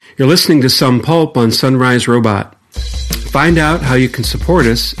You're listening to Some Pulp on Sunrise Robot. Find out how you can support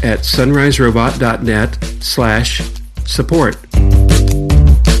us at sunriserobot.net/support.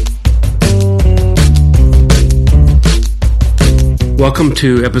 Welcome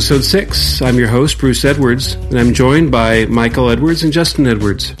to episode 6. I'm your host, Bruce Edwards, and I'm joined by Michael Edwards and Justin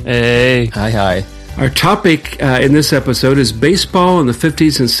Edwards. Hey. Hi. Our topic in this episode is baseball in the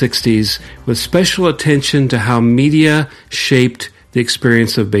 50s and 60s, with special attention to how media shaped the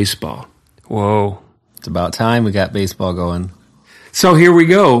experience of baseball. Whoa. It's about time we got baseball going. So here we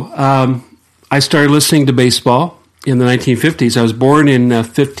go. I started listening to baseball in the 1950s. I was born in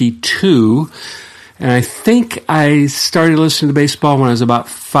 52, and I think I started listening to baseball when I was about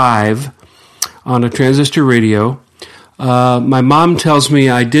 5 on a transistor radio. My mom tells me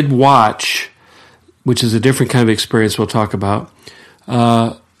I did watch, which is a different kind of experience we'll talk about,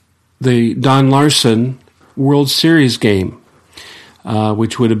 the Don Larson World Series game,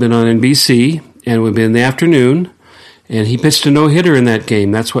 which would have been on NBC, and it would have been in the afternoon, and he pitched a no-hitter in that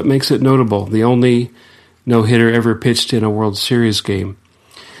game. That's what makes it notable, the only no-hitter ever pitched in a World Series game.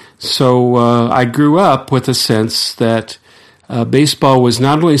 So I grew up with a sense that baseball was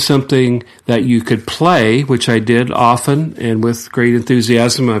not only something that you could play, which I did often and with great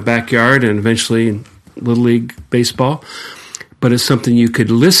enthusiasm in my backyard and eventually in Little League baseball, but it's something you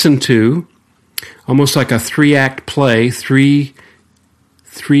could listen to, almost like a 3-act play, three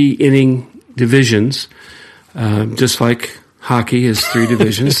inning divisions, just like hockey is 3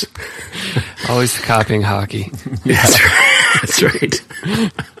 divisions. Always copying hockey. That's right.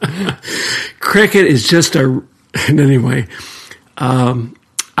 Cricket is just anyway.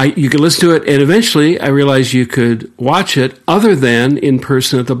 You could listen to it, and eventually I realized you could watch it other than in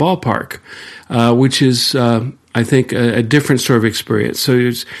person at the ballpark, which is, I think, a different sort of experience. So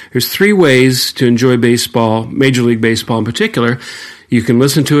there's 3 ways to enjoy baseball, Major League Baseball in particular. You can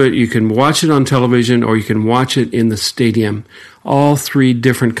listen to it, you can watch it on television, or you can watch it in the stadium. All 3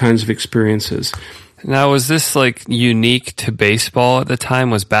 different kinds of experiences. Now, was this like unique to baseball at the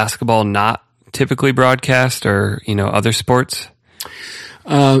time? Was basketball not typically broadcast, or, other sports?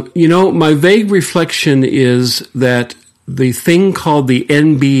 My vague reflection is that the thing called the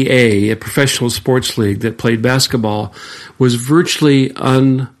NBA, a professional sports league that played basketball, was virtually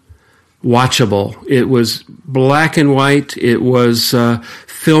unwatchable. It was black and white. It was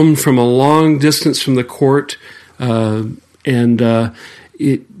filmed from a long distance from the court,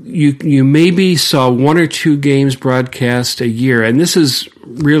 you maybe saw 1 or 2 games broadcast a year, and this is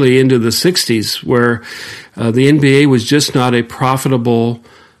really into the 60s, where the NBA was just not a profitable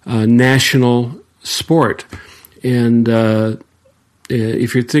national sport. And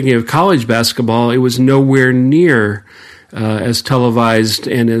if you're thinking of college basketball, it was nowhere near as televised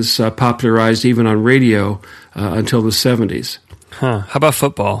and as popularized even on radio until the 70s. Huh. How about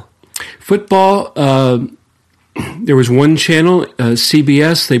football? Football, there was one channel,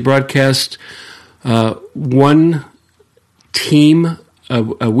 CBS. They broadcast 1 team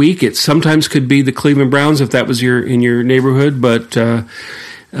a week. It sometimes could be the Cleveland Browns if that was in your neighborhood, but it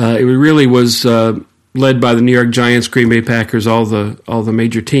really was led by the New York Giants, Green Bay Packers, all the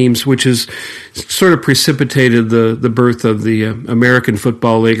major teams, which has sort of precipitated the birth of the American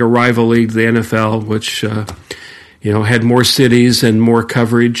Football League, a rival league to the NFL, which had more cities and more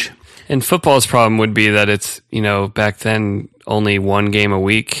coverage. And football's problem would be that it's, back then only 1 game a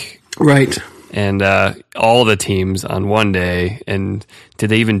week. Right. And all the teams on one day. And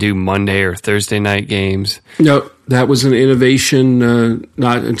did they even do Monday or Thursday night games? No, that was an innovation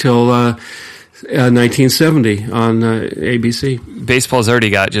not until 1970 on ABC. Baseball's already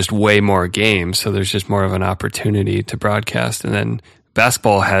got just way more games, so there's just more of an opportunity to broadcast. And then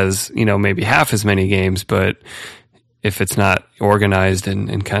basketball has, maybe half as many games, but if it's not organized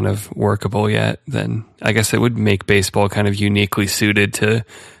and kind of workable yet, then I guess it would make baseball kind of uniquely suited to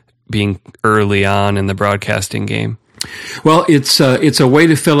being early on in the broadcasting game. Well, it's a way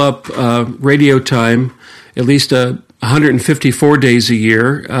to fill up radio time, at least 154 days a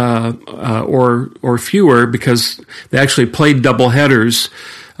year, or fewer, because they actually played doubleheaders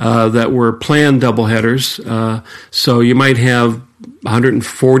that were planned doubleheaders. So you might have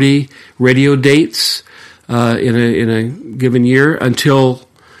 140 radio dates in a given year until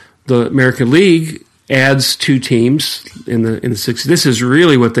the American League adds 2 teams in the 60s. This is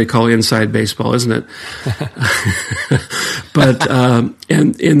really what they call inside baseball, isn't it? But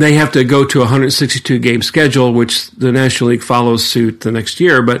and they have to go to a 162 game schedule, which the National League follows suit the next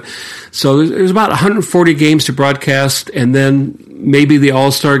year. But so there's about 140 games to broadcast, and then maybe the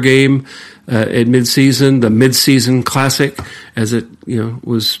All-Star game at midseason, the midseason classic, as it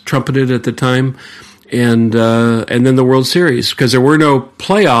was trumpeted at the time. and then the World Series, because there were no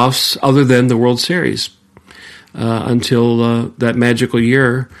playoffs other than the World Series until that magical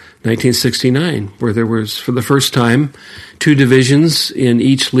year, 1969, where there was, for the first time, 2 divisions in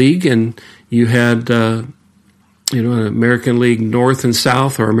each league, and you had an American League North and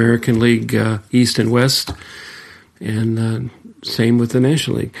South, or American League East and West, and same with the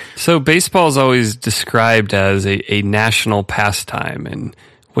National League. So baseball is always described as a national pastime, and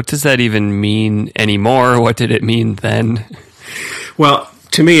what does that even mean anymore? What did it mean then? Well,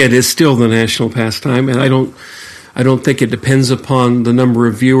 to me, it is still the national pastime, and I don't think it depends upon the number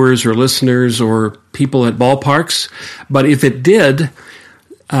of viewers or listeners or people at ballparks. But if it did,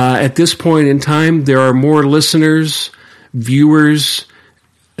 at this point in time, there are more listeners, viewers.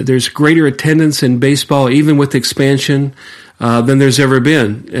 There's greater attendance in baseball, even with expansion, than there's ever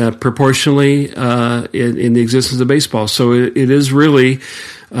been, proportionally in the existence of baseball. So it is really,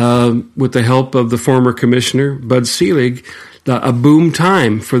 with the help of the former commissioner, Bud Selig, a boom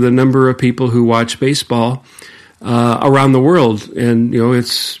time for the number of people who watch baseball around the world. And,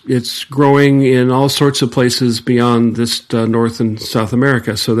 it's growing in all sorts of places beyond this North and South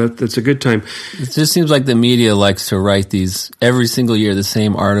America. So that's a good time. It just seems like the media likes to write these every single year, the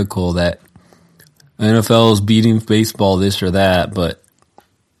same article that NFL is beating baseball this or that, but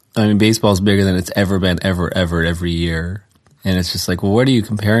I mean, baseball is bigger than it's ever been, ever, every year. And it's just like, well, what are you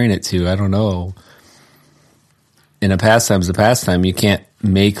comparing it to? I don't know. In a pastime's a pastime. You can't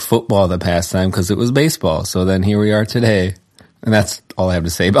make football the pastime because it was baseball. So then here we are today. And that's all I have to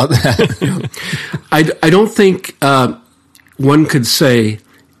say about that. I don't think one could say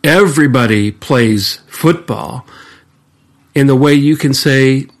everybody plays football in the way you can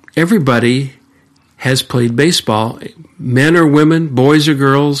say everybody has played baseball, men or women, boys or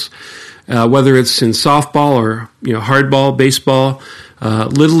girls, whether it's in softball or hardball, baseball,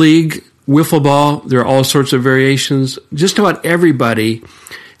 little league, wiffle ball. There are all sorts of variations. Just about everybody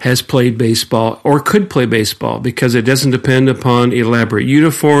has played baseball or could play baseball, because it doesn't depend upon elaborate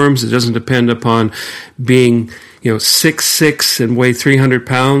uniforms. It doesn't depend upon being 6'6" and weigh 300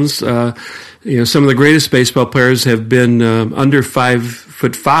 pounds. Some of the greatest baseball players have been under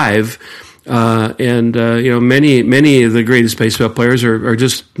 5'5". Many of the greatest baseball players are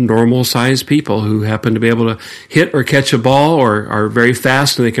just normal sized people who happen to be able to hit or catch a ball, or are very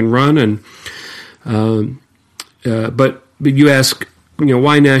fast and they can run. And but you ask,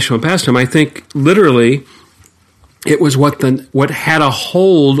 why national pastime? I think literally it was what had a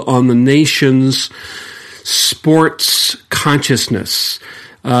hold on the nation's sports consciousness.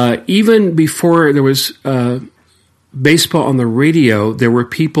 Even before there was baseball on the radio, there were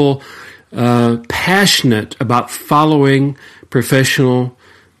people passionate about following professional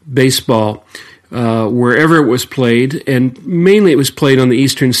baseball wherever it was played, and mainly it was played on the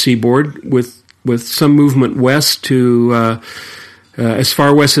eastern seaboard with some movement west to as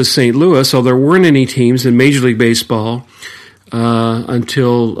far west as St. Louis, although there weren't any teams in Major League Baseball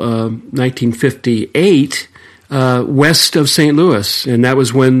until 1958 west of St. Louis, and that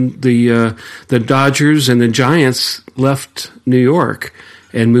was when the Dodgers and the Giants left New York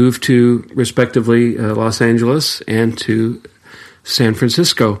and moved to, respectively, Los Angeles and to San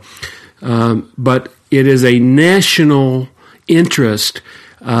Francisco. But it is a national interest,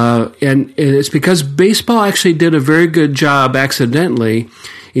 and it's because baseball actually did a very good job, accidentally,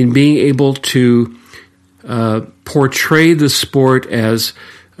 in being able to portray the sport as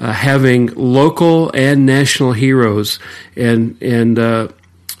having local and national heroes, and there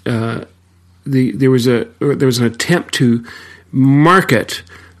was an attempt to market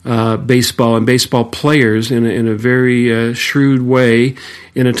baseball and baseball players in a very shrewd way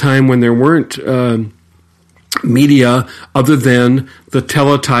in a time when there weren't media other than the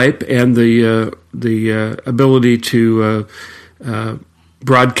teletype and the ability to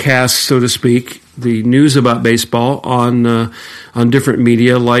broadcast, so to speak, the news about baseball on different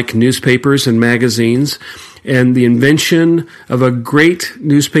media like newspapers and magazines. And the invention of a great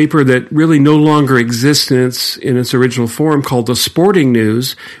newspaper that really no longer exists in its original form, called the Sporting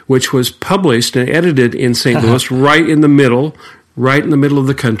News, which was published and edited in St. Louis, right in the middle of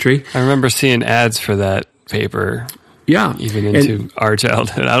the country. I remember seeing ads for that paper. Yeah, even into our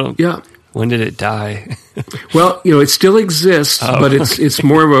childhood. When did it die? Well, it still exists, but it's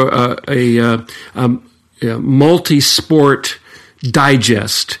more of a multi-sport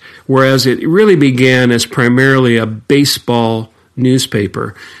digest, whereas it really began as primarily a baseball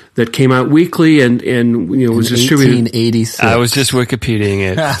newspaper that came out weekly and was distributed. 1886. I was just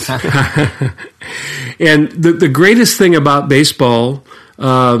Wikipediaing it. And the greatest thing about baseball,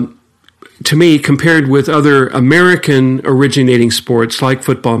 to me, compared with other American originating sports like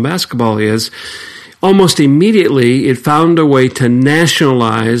football and basketball, is almost immediately, it found a way to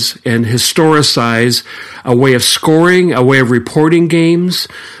nationalize and historicize a way of scoring, a way of reporting games,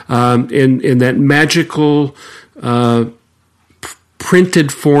 in that magical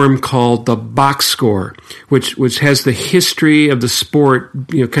printed form called the box score, which has the history of the sport,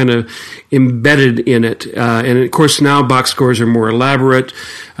 kind of embedded in it. And of course, now box scores are more elaborate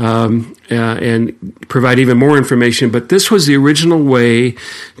and provide even more information. But this was the original way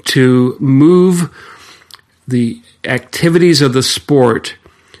to move the activities of the sport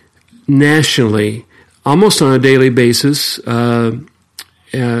nationally, almost on a daily basis, through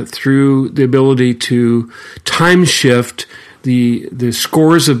the ability to time shift the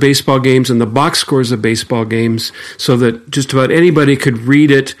scores of baseball games and the box scores of baseball games, so that just about anybody could read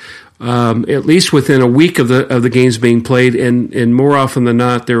it at least within a week of the games being played, and more often than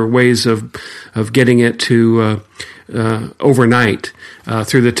not, there were ways of getting it to overnight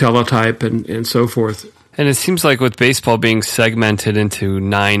through the teletype and so forth. And it seems like with baseball being segmented into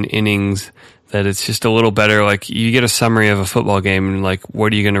 9 innings, that it's just a little better. Like, you get a summary of a football game, and like,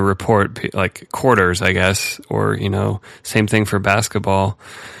 what are you going to report? Like quarters, I guess, or same thing for basketball.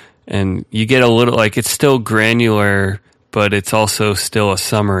 And you get a little, like, it's still granular, but it's also still a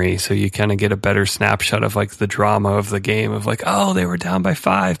summary. So you kind of get a better snapshot of like the drama of the game, of like, oh, they were down by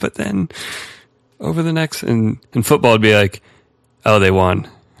 5, but then over the next, and in football it'd be like, oh, they won.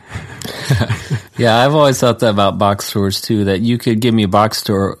 Yeah, I've always thought that about box scores too, that you could give me a box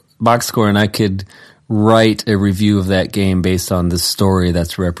score and I could write a review of that game based on the story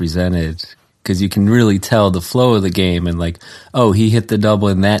that's represented, because you can really tell the flow of the game, and like, oh, he hit the double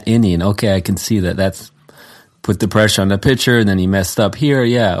in that inning. Okay, I can see that. That's put the pressure on the pitcher, and then he messed up here.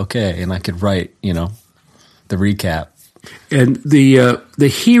 Yeah, okay, and I could write, the recap. And the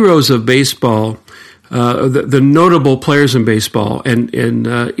heroes of baseball, the notable players in baseball, and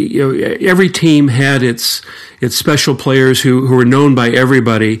every team had its special players who were known by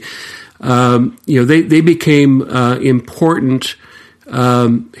everybody. They became important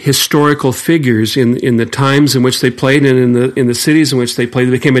historical figures in the times in which they played, and in the cities in which they played.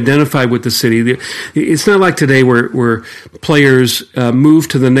 They became identified with the city. It's not like today where players move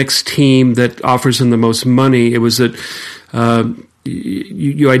to the next team that offers them the most money. It was that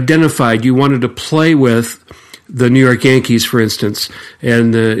you identified, you wanted to play with the New York Yankees, for instance,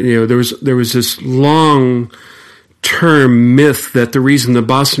 and there was this long-term myth that the reason the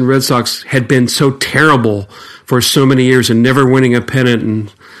Boston Red Sox had been so terrible for so many years and never winning a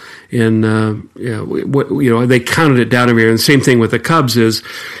pennant, and they counted it down every year. And the same thing with the Cubs is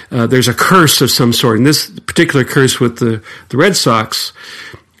there's a curse of some sort, and this particular curse with the Red Sox,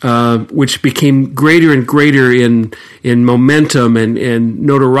 which became greater and greater in momentum and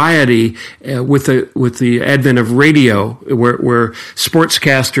notoriety with the advent of radio, where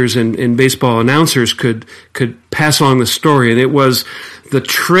sportscasters and baseball announcers could pass along the story. And it was the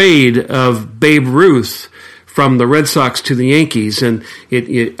trade of Babe Ruth from the Red Sox to the Yankees, and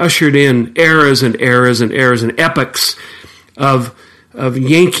it ushered in eras and eras and eras and epochs of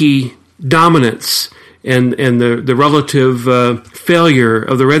Yankee dominance and the relative failure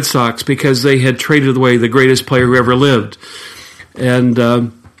of the Red Sox, because they had traded away the greatest player who ever lived. And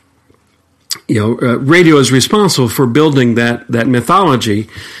radio is responsible for building that mythology,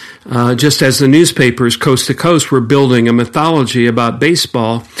 just as the newspapers coast to coast were building a mythology about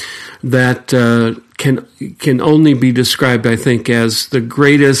baseball that can only be described, I think, as the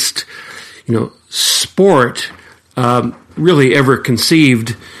greatest sport really ever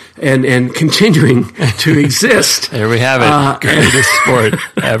conceived and continuing to exist. There we have it. Greatest sport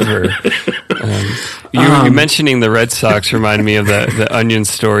ever. You mentioning the Red Sox reminded me of the Onion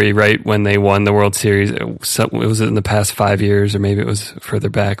story, right, when they won the World Series. Was it in the past 5 years, or maybe it was further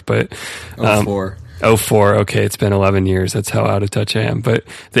back? But 04. 04, okay, it's been 11 years. That's how out of touch I am. But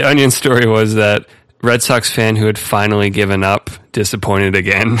the Onion story was that Red Sox fan who had finally given up, disappointed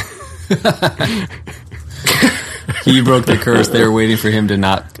again. He broke the curse. They were waiting for him to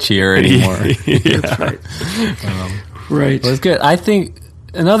not cheer anymore. Yeah. That's right. Right. Well, it's good. I think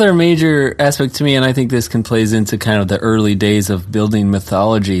another major aspect to me, and I think this plays into kind of the early days of building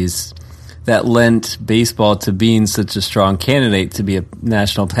mythologies that lent baseball to being such a strong candidate to be a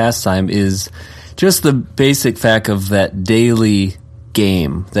national pastime, is just the basic fact of that daily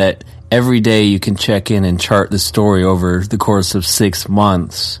game, that every day you can check in and chart the story over the course of 6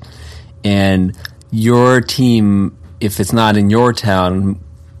 months. And your team, if it's not in your town,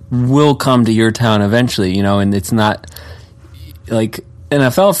 will come to your town eventually, and it's not like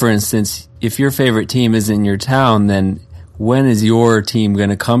NFL, for instance. If your favorite team is in your town, then when is your team going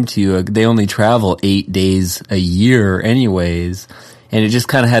to come to you? They only travel 8 days a year anyways. and it just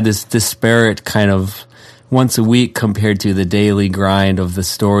kind of had this disparate kind of once a week compared to the daily grind of the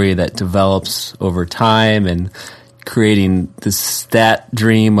story that develops over time and creating this stat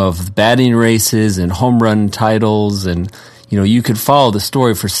dream of batting races and home run titles. And, you could follow the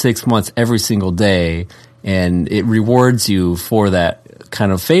story for 6 months every single day, and it rewards you for that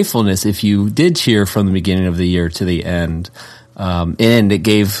kind of faithfulness if you did cheer from the beginning of the year to the end. And it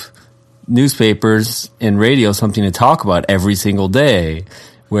gave newspapers and radio something to talk about every single day,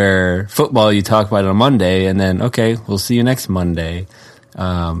 where football you talk about it on Monday and then, okay, we'll see you next Monday.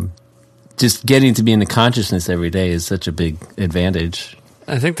 Just getting to be in the consciousness every day is such a big advantage.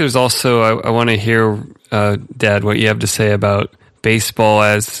 I think there's also, I want to hear, Dad, what you have to say about baseball.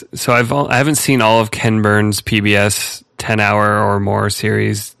 I haven't seen all of Ken Burns' PBS 10-hour or more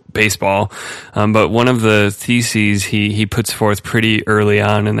series, Baseball, but one of the theses he puts forth pretty early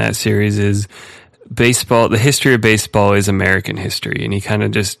on in that series is baseball, the history of baseball is American history, and he kind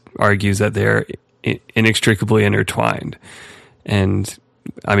of just argues that they're inextricably intertwined. And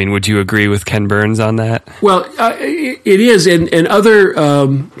I mean, would you agree with Ken Burns on that? Well, it is, and other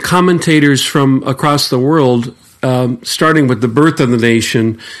commentators from across the world, starting with the birth of the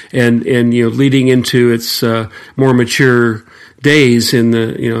nation and leading into its more mature days in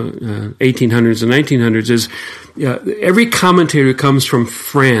the 1800s and 1900s, is every commentator comes from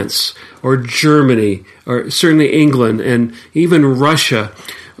France or Germany or certainly England and even Russia.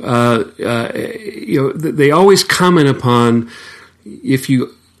 They always comment upon, if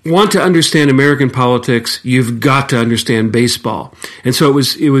you want to understand American politics, you've got to understand baseball. And so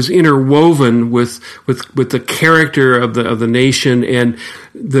it was interwoven with the character of the nation and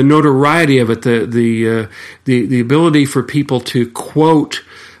the notoriety of it, the ability for people to quote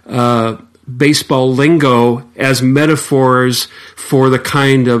baseball lingo as metaphors for the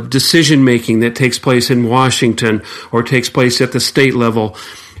kind of decision making that takes place in Washington or takes place at the state level.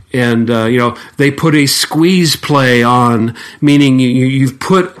 And they put a squeeze play on, meaning you've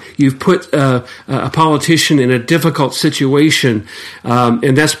put a politician in a difficult situation,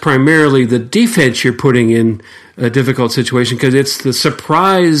 and that's primarily the defense you're putting in a difficult situation because it's the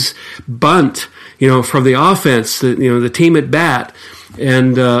surprise bunt, from the offense, the team at bat.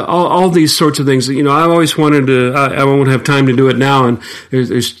 And all these sorts of things. I've always wanted to. I won't have time to do it now, and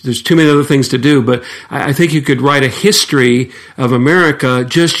there's too many other things to do. But I think you could write a history of America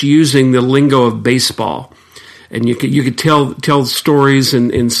just using the lingo of baseball, and you could tell stories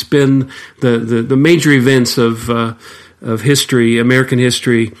and spin the major events of history, American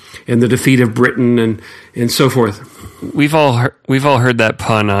history, and the defeat of Britain and so forth. We've all heard that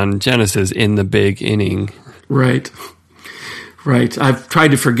pun on Genesis, in the big inning. Right. Right. I've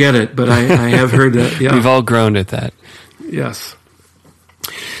tried to forget it, but I have heard that. Yeah. We've all groaned at that. Yes.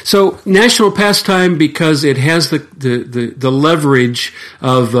 So national pastime because it has the leverage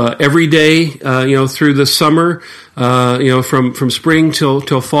of every day, through the summer, from spring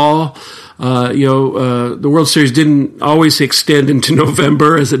till fall. The World Series didn't always extend into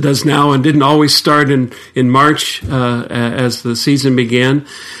November as it does now, and didn't always start in March as the season began.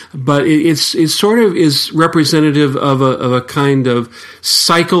 But it sort of is representative of a kind of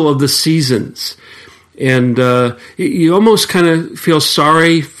cycle of the seasons. And you almost kind of feel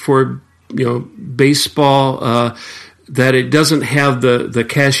sorry for baseball that it doesn't have the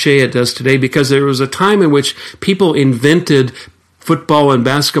cachet it does today, because there was a time in which people invented football and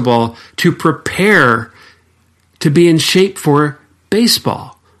basketball to prepare to be in shape for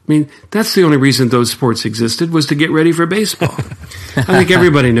baseball. I mean, that's the only reason those sports existed, was to get ready for baseball. I think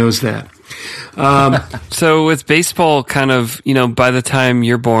everybody knows that. So with baseball, kind of, by the time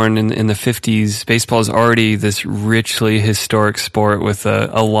you're born in the 50s, baseball is already this richly historic sport with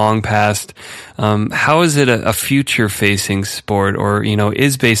a long past. How is it a future-facing sport, or,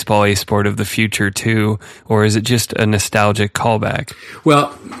 is baseball a sport of the future too, or is it just a nostalgic callback?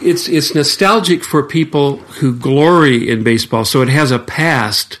 Well, it's nostalgic for people who glory in baseball, so it has a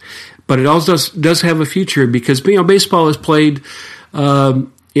past, but it also does have a future, because baseball is played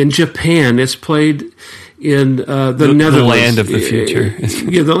in Japan. It's played in the Netherlands. The land of the future.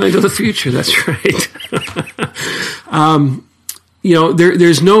 Yeah, the land of the future. That's right.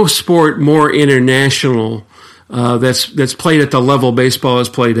 There's no sport more international that's played at the level baseball is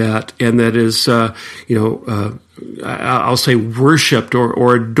played at, and that is, I'll say worshipped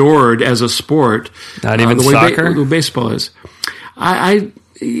or adored as a sport. Not even soccer? The way baseball is.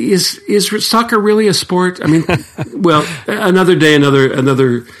 Is soccer really a sport? I mean, well, another day,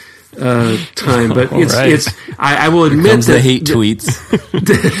 another time. But I will admit that the hate tweets.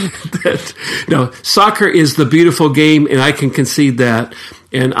 No, soccer is the beautiful game, and I can concede that.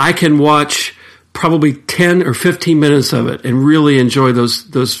 And I can watch probably 10 or 15 minutes of it and really enjoy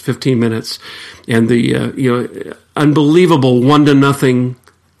those 15 minutes and the unbelievable 1-0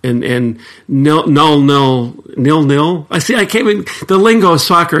 and nil. I can't even, the lingo of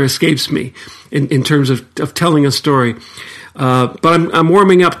soccer escapes me in terms of telling a story. But I'm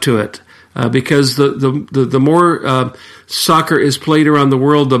warming up to it because the more soccer is played around the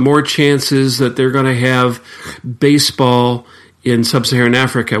world, the more chances that they're going to have baseball in sub-Saharan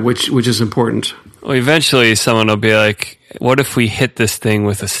Africa, which is important. Well, eventually someone will be like, what if we hit this thing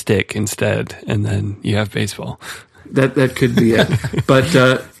with a stick instead? And then you have baseball. That could be it. But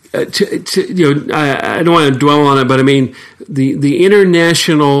I don't want to dwell on it, but I mean, the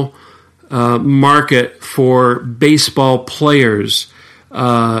international market for baseball players,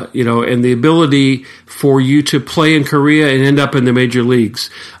 and the ability for you to play in Korea and end up in the major leagues,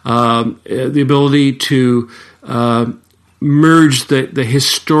 the ability to merge the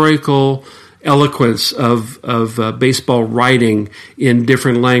historical eloquence of baseball writing in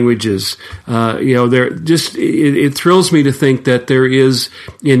different languages. It thrills me to think that there is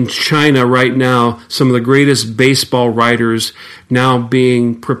in China right now some of the greatest baseball writers now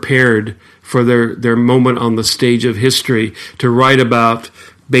being prepared for their moment on the stage of history to write about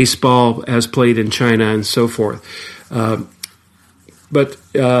baseball as played in China and so forth. I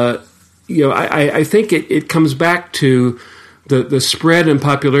think it comes back to the spread and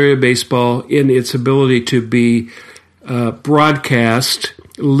popularity of baseball in its ability to be broadcast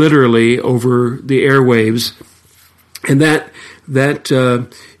literally over the airwaves, and that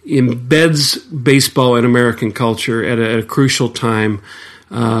embeds baseball in American culture at a crucial time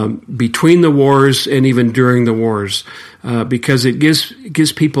between the wars and even during the wars, because it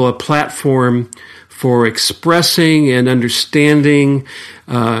gives people a platform for expressing and understanding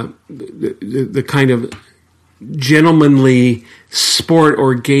the kind of gentlemanly sport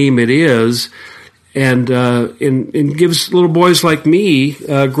or game it is, and gives little boys like me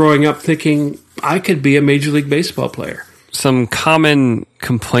growing up thinking I could be a Major League Baseball player. Some common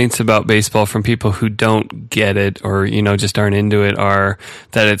complaints about baseball from people who don't get it or, just aren't into it are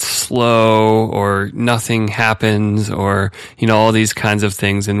that it's slow or nothing happens or, all these kinds of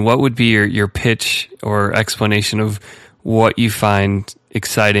things. And what would be your pitch or explanation of what you find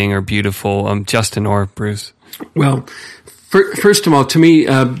exciting or beautiful, Justin or Bruce? Well, first of all, to me,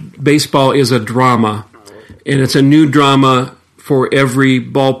 baseball is a drama, and it's a new drama for every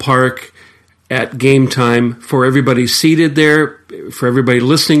ballpark at game time, for everybody seated there, for everybody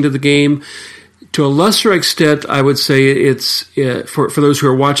listening to the game. To a lesser extent, I would say it's for those who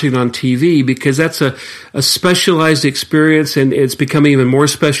are watching on TV, because that's a specialized experience, and it's becoming even more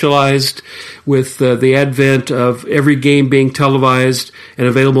specialized with the advent of every game being televised and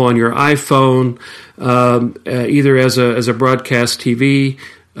available on your iPhone, either as a broadcast TV,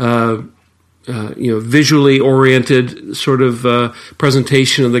 visually oriented sort of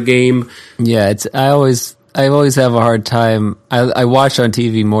presentation of the game. Yeah, I always have a hard time. I watch on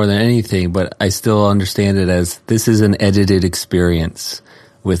TV more than anything, but I still understand it as this is an edited experience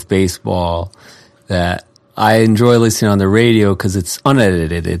with baseball that I enjoy listening on the radio because it's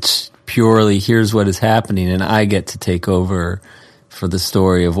unedited. It's purely here's what is happening, and I get to take over for the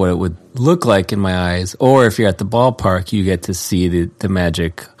story of what it would look like in my eyes. Or if you're at the ballpark, you get to see the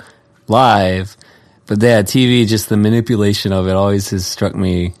magic live. But yeah, TV, just the manipulation of it always has struck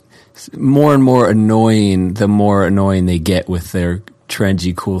me more and more annoying the more annoying they get with their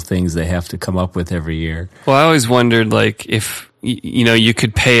trendy, cool things they have to come up with every year. Well, I always wondered, if, you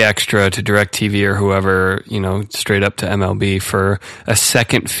could pay extra to DirecTV or whoever, straight up to MLB for a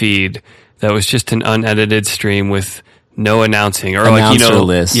second feed that was just an unedited stream with no announcing or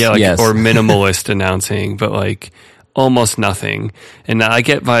list. Yeah, yes. Or minimalist announcing, but almost nothing. And I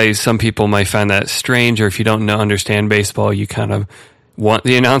get why some people might find that strange, or if you don't understand baseball, you kind of want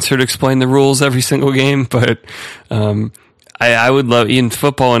the announcer to explain the rules every single game. But I would love, in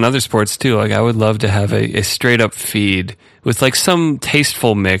football and other sports too, I would love to have a straight up feed with some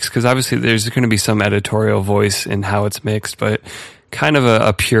tasteful mix, because obviously there's going to be some editorial voice in how it's mixed, but kind of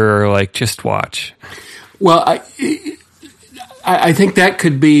a pure just watch. Well, I think that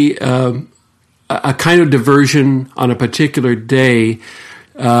could be a kind of diversion on a particular day,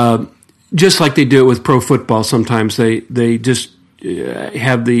 just like they do it with pro football. Sometimes they just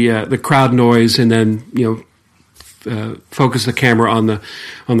have the crowd noise and then focus the camera on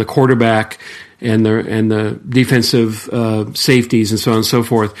the quarterback and the defensive safeties and so on and so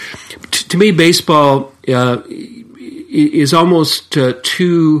forth. To me, baseball is almost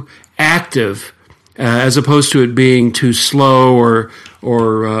too active as opposed to it being too slow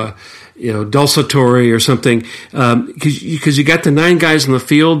or dulcetory or something, because you got the 9 guys in the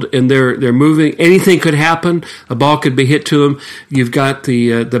field and they're moving. Anything could happen. A ball could be hit to them. You've got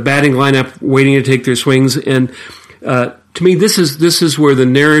the batting lineup waiting to take their swings, and to me, this is where the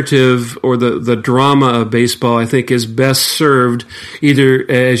narrative or the drama of baseball, I think, is best served, either,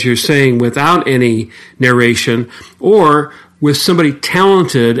 as you're saying, without any narration, or with somebody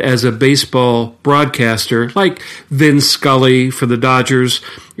talented as a baseball broadcaster, like Vin Scully for the Dodgers,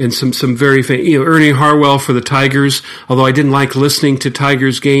 and some very famous, Ernie Harwell for the Tigers. Although I didn't like listening to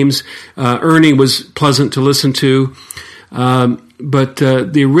Tigers games, Ernie was pleasant to listen to. But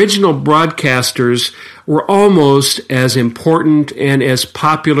the original broadcasters were almost as important and as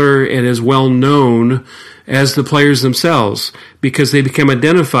popular and as well known as the players themselves, because they became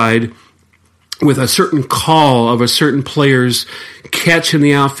identified with a certain call of a certain player's catch in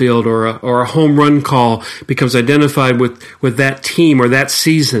the outfield, or a home run call becomes identified with that team or that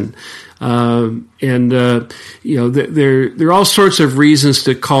season. There are all sorts of reasons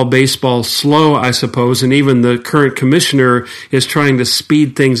to call baseball slow, I suppose, and even the current commissioner is trying to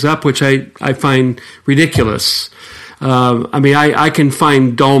speed things up, which I find ridiculous. I can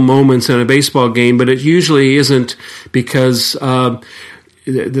find dull moments in a baseball game, but it usually isn't because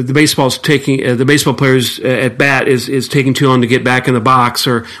the baseball players at bat is taking too long to get back in the box,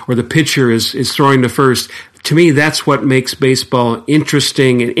 or the pitcher is throwing to first. To me, that's what makes baseball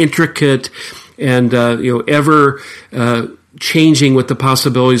interesting and intricate, and ever changing with the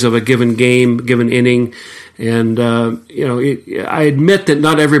possibilities of a given game, given inning. And I admit that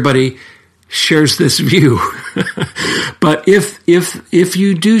not everybody shares this view, but if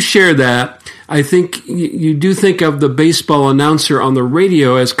you do share that, I think you do think of the baseball announcer on the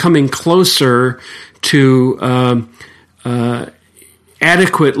radio as coming closer to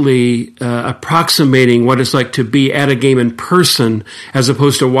adequately approximating what it's like to be at a game in person as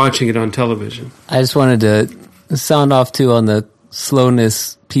opposed to watching it on television. I just wanted to sound off too on the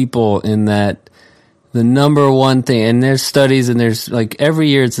slowness people, in that the number one thing, and there's studies and there's like every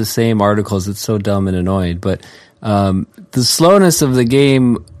year it's the same articles. It's so dumb and annoying, but the slowness of the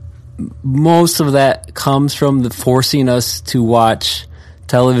game, most of that comes from the forcing us to watch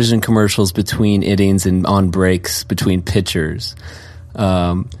television commercials between innings and on breaks between pitchers.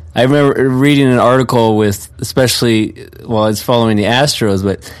 I remember reading an article with, especially while I was following the Astros,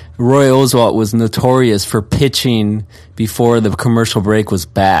 but Roy Oswalt was notorious for pitching before the commercial break was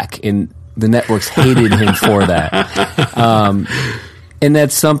back, and the networks hated him for that. And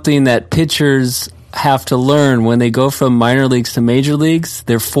that's something that pitchers have to learn when they go from minor leagues to major leagues.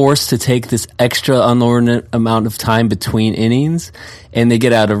 They're forced to take this extra inordinate amount of time between innings, and they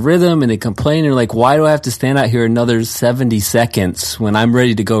get out of rhythm and they complain. They're like, why do I have to stand out here another 70 seconds when I'm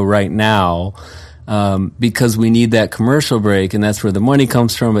ready to go right now? Because we need that commercial break, and that's where the money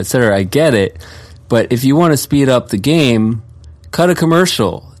comes from, et cetera. I get it. But if you want to speed up the game, cut a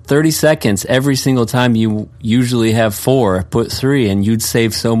commercial. 30 seconds every single time. You usually have 4, put 3, and you'd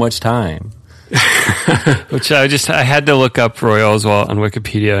save so much time. Which I had to look up Roy Oswalt on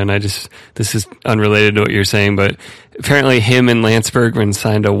Wikipedia, and this is unrelated to what you're saying, but apparently him and Lance Bergman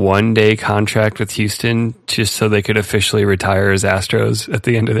signed a 1-day contract with Houston just so they could officially retire as Astros at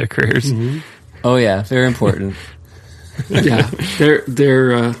the end of their careers. Mm-hmm. Oh yeah, very important. Yeah,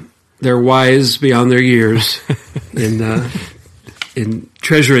 they're wise beyond their years in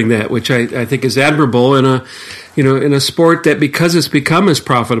treasuring that, which I think is admirable in a sport that, because it's become as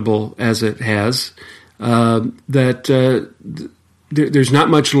profitable as it has, there's not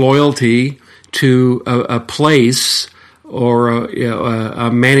much loyalty to a place or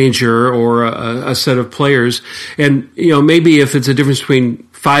a manager or a set of players. And maybe if it's a difference between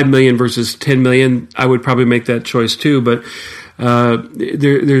 5 million versus 10 million, I would probably make that choice too. But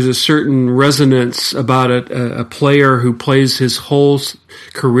there's a certain resonance about a player who plays his whole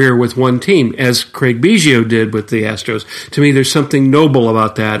career with one team, as Craig Biggio did with the Astros. To me, there's something noble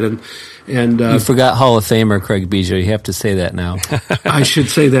about that. And you forgot Hall of Famer Craig Biggio. You have to say that now. I should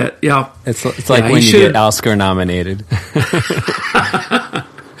say that. Yeah, it's like when you get Oscar nominated.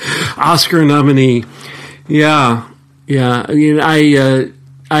 Oscar nominee. Yeah. I mean, I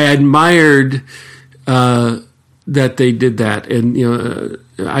admired that they did that, and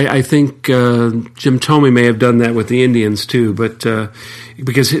I think Jim Thome may have done that with the Indians too, but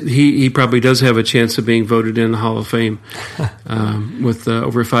because he probably does have a chance of being voted in the Hall of Fame with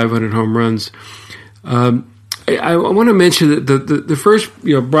over 500 home runs. I want to mention that the first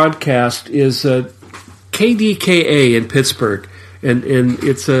broadcast is KDKA in Pittsburgh, and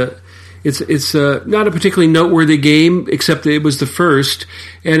it's not a particularly noteworthy game, except that it was the first,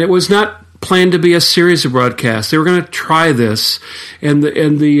 and it was not planned to be a series of broadcasts. They were going to try this, and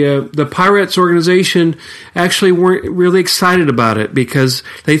the Pirates organization actually weren't really excited about it because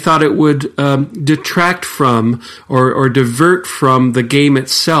they thought it would detract from or divert from the game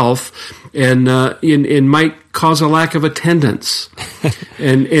itself, and might cause a lack of attendance.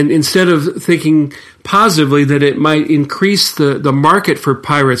 and instead of thinking positively that it might increase the market for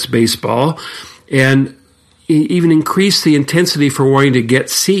Pirates baseball and even increase the intensity for wanting to get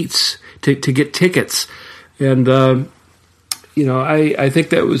seats, to get tickets. And, I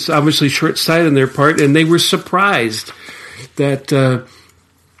think that was obviously short-sighted on their part, and they were surprised that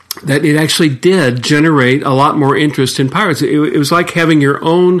it actually did generate a lot more interest in Pirates. It was like having your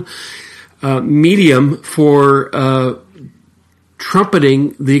own medium for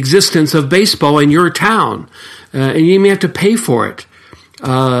trumpeting the existence of baseball in your town, and you didn't even have to pay for it.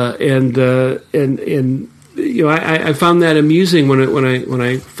 I found that amusing when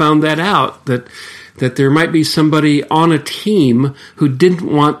I found that out, that there might be somebody on a team who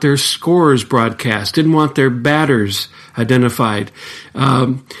didn't want their scores broadcast, didn't want their batters identified,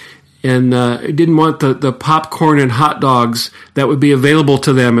 and didn't want the popcorn and hot dogs that would be available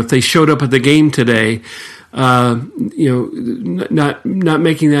to them if they showed up at the game today. Not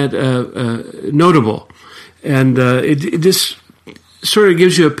making that notable, and it just sort of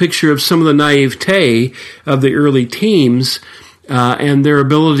gives you a picture of some of the naivete of the early teams and their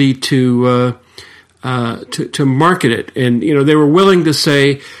ability to market it. And they were willing to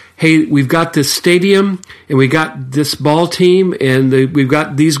say, "Hey, we've got this stadium, and we got this ball team, and we've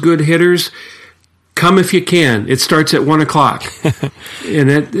got these good hitters. Come if you can. It starts at 1:00."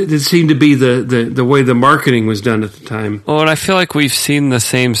 And it seemed to be the way the marketing was done at the time. Well, and I feel like we've seen the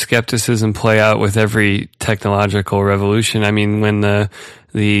same skepticism play out with every technological revolution. I mean, when the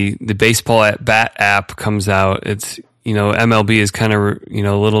baseball at bat app comes out, it's, MLB is kind of,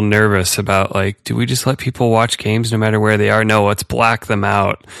 a little nervous about, like, do we just let people watch games no matter where they are? No, let's black them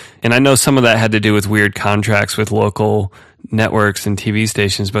out. And I know some of that had to do with weird contracts with local networks and TV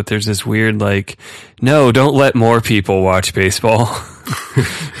stations, but there's this weird, like, no, don't let more people watch baseball.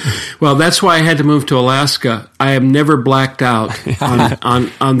 Well, that's why I had to move to Alaska. I am never blacked out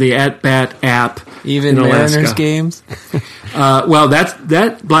on the at-bat app. Even in Alaska. Mariners games? Well,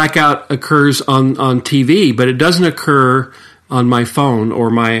 that blackout occurs on TV, but it doesn't occur on my phone or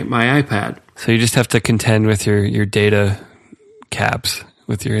my iPad. So you just have to contend with your data caps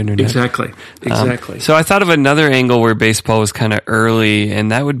with your internet. Exactly. So I thought of another angle where baseball was kind of early,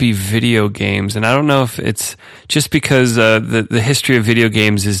 and that would be video games. And I don't know if it's just because the history of video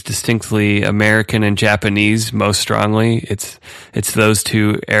games is distinctly American and Japanese most strongly. It's those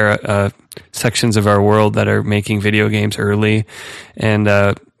two sections of our world that are making video games early. And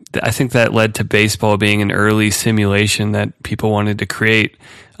I think that led to baseball being an early simulation that people wanted to create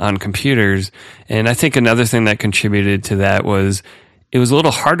on computers. And I think another thing that contributed to that was it was a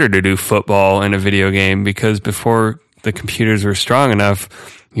little harder to do football in a video game because before the computers were strong enough,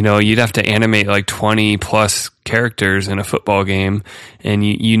 you'd have to animate like 20 plus characters in a football game. And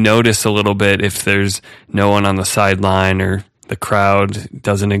you notice a little bit if there's no one on the sideline or the crowd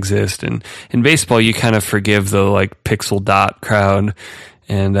doesn't exist. And in baseball, you kind of forgive the like pixel dot crowd.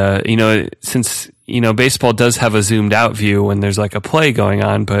 And, since, baseball does have a zoomed out view when there's like a play going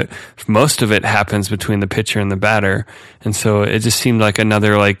on, but most of it happens between the pitcher and the batter. And so it just seemed like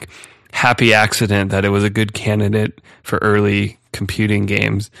another like happy accident that it was a good candidate for early computing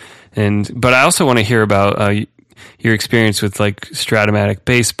games. But I also want to hear about, your experience with like Stratomatic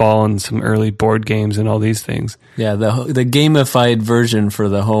baseball and some early board games and all these things. Yeah. The gamified version for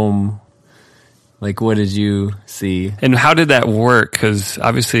the home. Like, what did you see? And how did that work? Because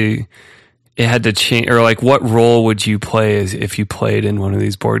obviously it had to change, or like what role would you play if you played in one of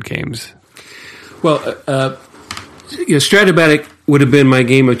these board games? Well, Stratomatic would have been my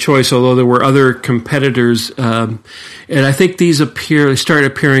game of choice, although there were other competitors. And I think these started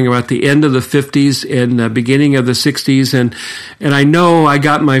appearing about the end of the 50s and the beginning of the 60s. And I know I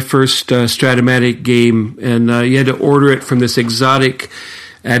got my first Stratomatic game, and you had to order it from this exotic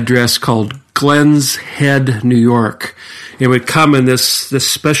address called Glens Head, New York. It would come in this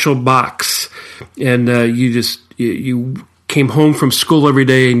special box, and you came home from school every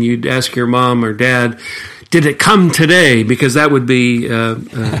day, and you'd ask your mom or dad, "Did it come today?" Because that would be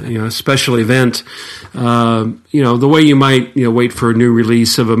a special event. The way you might wait for a new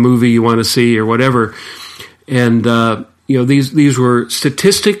release of a movie you want to see or whatever. And these were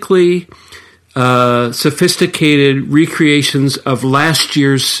statistically sophisticated recreations of last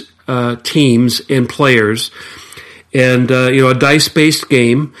year's teams and players, and a dice-based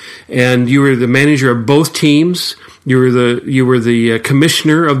game, and you were the manager of both teams, You were the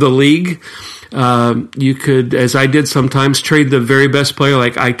commissioner of the league. You could, as I did sometimes, trade the very best player.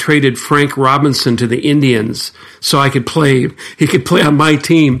 Like I traded Frank Robinson to the Indians so I could play. He could play on my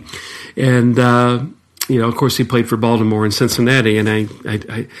team, and of course, he played for Baltimore and Cincinnati, and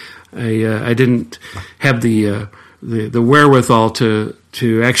I didn't have the wherewithal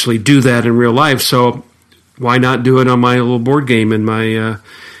to actually do that in real life. So why not do it on my little board game in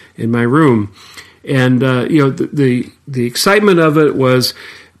my room? And the excitement of it was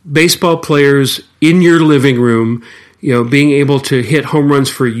baseball players in your living room, being able to hit home runs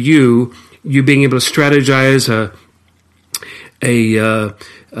for you being able to strategize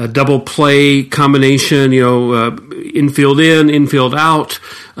a double play combination, infield in, infield out,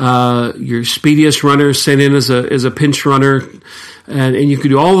 your speediest runner sent in as a pinch runner, and you could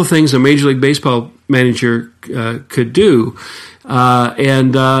do all the things a Major League Baseball manager could do.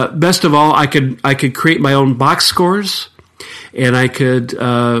 And best of all, I could create my own box scores, and I could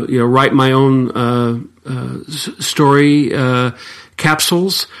write my own story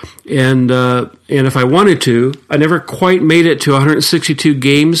capsules, and if I wanted to, I never quite made it to 162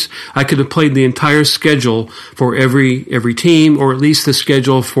 games. I could have played the entire schedule for every team, or at least the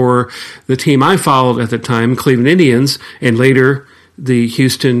schedule for the team I followed at the time, Cleveland Indians, and later the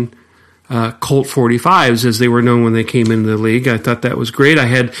Houston Colt 45s, as they were known when they came into the league. I thought that was great. I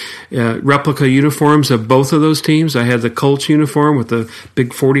had replica uniforms of both of those teams. I had the Colts uniform with the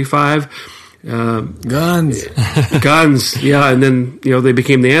big 45. Guns, yeah. And then, they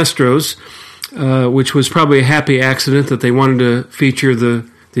became the Astros, which was probably a happy accident that they wanted to feature the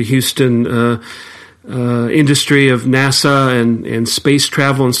Houston industry of NASA and space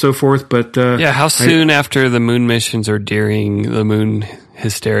travel and so forth. But how soon after the moon missions or during the moon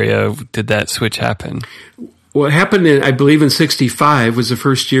hysteria did that switch happen? What happened, I believe, in '65 was the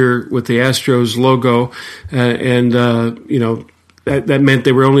first year with the Astros logo, and that meant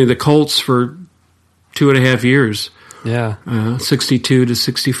they were only the Colts for 2.5 years. Yeah. 62 to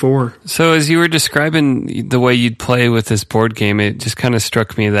 64. So as you were describing the way you'd play with this board game, it just kind of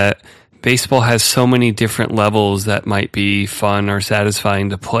struck me that baseball has so many different levels that might be fun or satisfying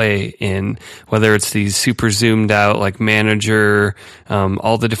to play in, whether it's these super zoomed out like manager,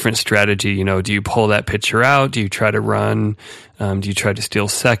 all the different strategy. Do you pull that pitcher out? Do you try to run? Do you try to steal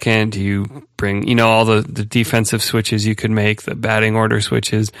second? Do you bring, all the defensive switches you could make, the batting order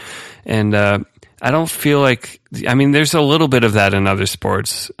switches? And I don't feel like, there's a little bit of that in other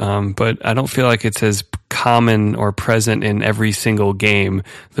sports, but I don't feel like it's as common or present in every single game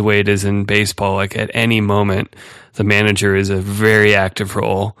the way it is in baseball. Like at any moment, the manager is a very active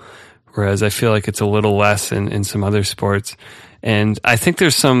role, whereas I feel like it's a little less in some other sports. And I think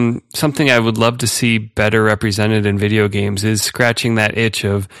there's something I would love to see better represented in video games is scratching that itch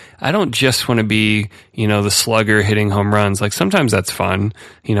of, I don't just want to be, the slugger hitting home runs. Like sometimes that's fun.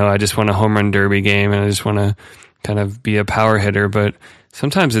 I just want a home run derby game and I just want to kind of be a power hitter, but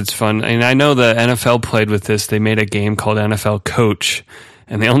sometimes it's fun. And I know the NFL played with this. They made a game called NFL Coach,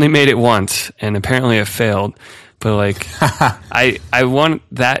 and they only made it once, and apparently it failed. But like, I want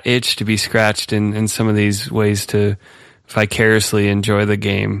that itch to be scratched in some of these ways to vicariously enjoy the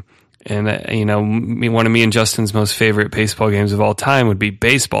game. And one of me and Justin's most favorite baseball games of all time would be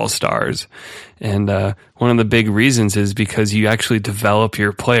Baseball Stars. And one of the big reasons is because you actually develop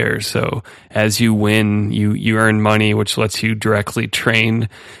your players. So as you win, you earn money, which lets you directly train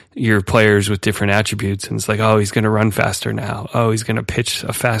your players with different attributes. And it's like, oh, he's going to run faster now. Oh, he's going to pitch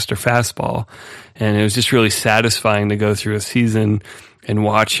a faster fastball. And it was just really satisfying to go through a season and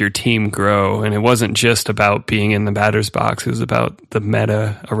watch your team grow. And it wasn't just about being in the batter's box. It was about the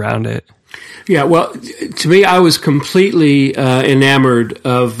meta around it. Yeah, well, to me, I was completely enamored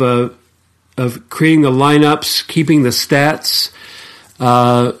of creating the lineups, keeping the stats,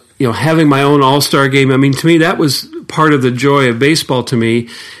 having my own all-star game. To me, that was part of the joy of baseball to me.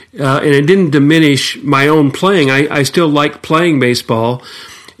 And it didn't diminish my own playing. I still like playing baseball.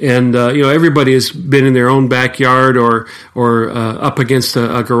 And, everybody has been in their own backyard or up against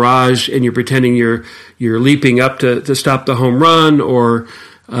a garage, and you're pretending you're leaping up to stop the home run, or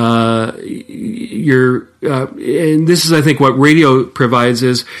and this is, I think, what radio provides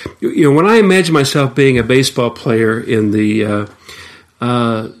is, when I imagine myself being a baseball player in the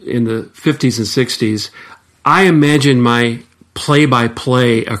 50s and 60s, I imagine my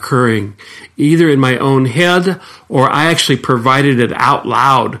play-by-play occurring either in my own head or I actually provided it out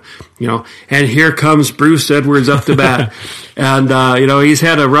loud, and here comes Bruce Edwards up to bat. And, he's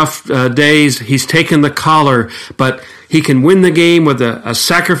had a rough day. He's taken the collar, but he can win the game with a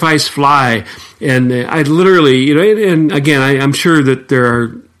sacrifice fly. And I literally, and again, I'm sure that there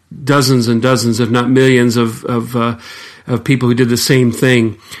are dozens and dozens, if not millions, of people who did the same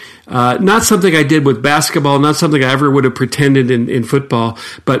thing. Not something I did with basketball, not something I ever would have pretended in football,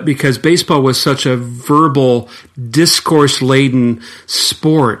 but because baseball was such a verbal, discourse-laden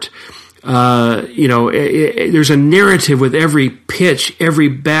sport. There's a narrative with every pitch, every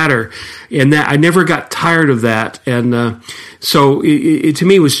batter, and that I never got tired of that. And so it to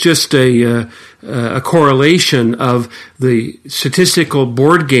me was just a correlation of the statistical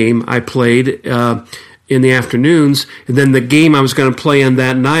board game I played in the afternoons, and then the game I was going to play in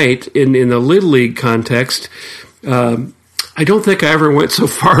that night in the Little League context. I don't think I ever went so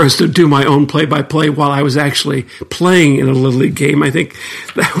far as to do my own play-by-play while I was actually playing in a Little League game. I think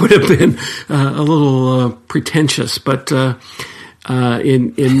that would have been a little pretentious. But to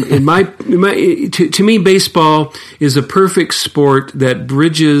me, baseball is a perfect sport that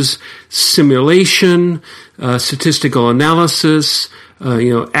bridges simulation, statistical analysis,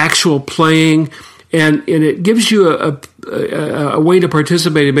 actual playing, and it gives you a way to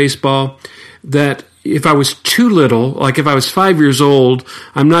participate in baseball that if I was too little, like if I was 5 years old,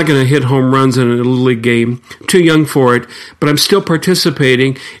 I'm not going to hit home runs in a Little League game. Too young for it, but I'm still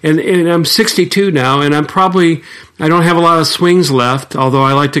participating. And I'm 62 now, and I don't have a lot of swings left, although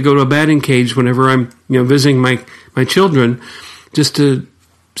I like to go to a batting cage whenever I'm, visiting my children, just to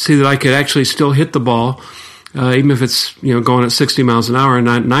see that I could actually still hit the ball, even if it's, going at 60 miles an hour and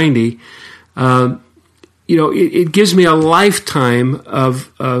not 90. It gives me a lifetime of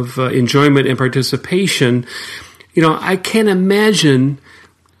enjoyment and participation. I can't imagine,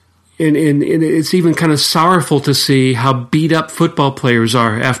 and it's even kind of sorrowful to see how beat up football players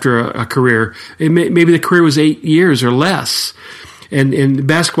are after a career. Maybe the career was 8 years or less. And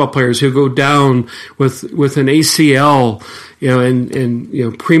basketball players who go down with an ACL,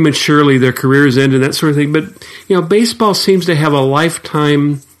 and prematurely their careers end and that sort of thing. But, baseball seems to have a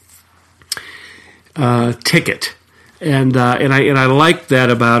lifetime ticket, and I like that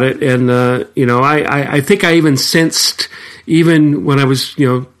about it. And I think I even sensed, even when I was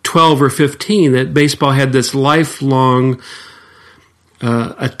 12 or 15, that baseball had this lifelong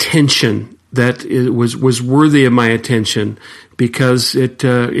attention that it was worthy of my attention, because it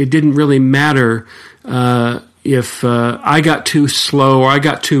didn't really matter if I got too slow or I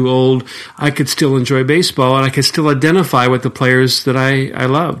got too old. I could still enjoy baseball, and I could still identify with the players that I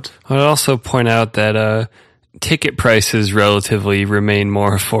loved. I'd also point out that ticket prices relatively remain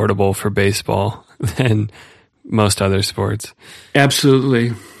more affordable for baseball than most other sports.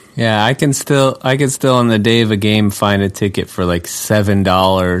 Absolutely. Yeah, I can still on the day of a game find a ticket for like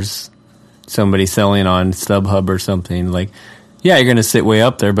 $7. Somebody selling on StubHub or something. Like, yeah, you're going to sit way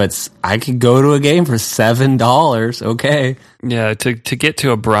up there, but I could go to a game for $7. Okay. Yeah, to get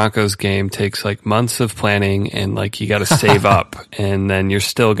to a Broncos game takes like months of planning, and like you got to save up, and then you're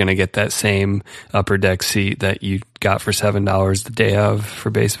still going to get that same upper deck seat that you got for $7 the day of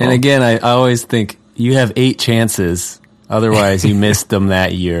for baseball. And again, I always think you have 8 chances. Otherwise, you missed them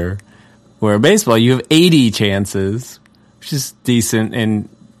that year. Where baseball, you have 80 chances, which is decent, and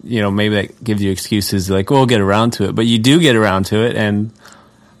maybe that gives you excuses like, we'll get around to it. But you do get around to it, and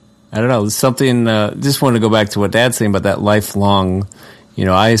I don't know, something, just want to go back to what Dad's saying about that lifelong,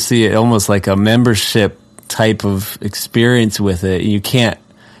 I see it almost like a membership type of experience with it. You can't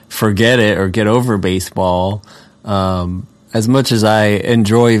forget it or get over baseball. As much as I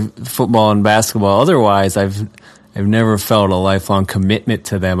enjoy football and basketball, otherwise, I've never felt a lifelong commitment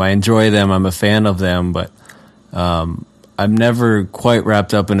to them. I enjoy them. I'm a fan of them, but I'm never quite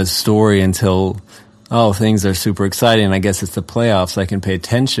wrapped up in a story until, things are super exciting. I guess it's the playoffs. I can pay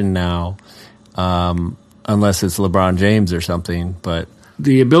attention now, unless it's LeBron James or something. But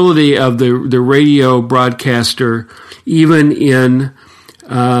the ability of the radio broadcaster, even in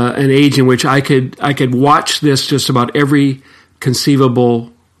an age in which I could watch this just about every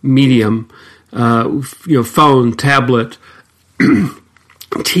conceivable medium, phone, tablet,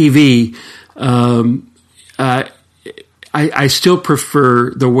 TV. I still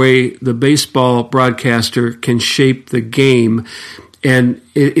prefer the way the baseball broadcaster can shape the game, and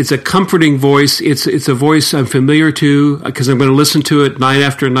it's a comforting voice. It's a voice I'm familiar to because I'm going to listen to it night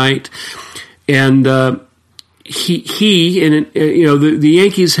after night. And he and the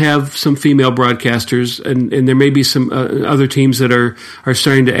Yankees have some female broadcasters, and there may be some other teams that are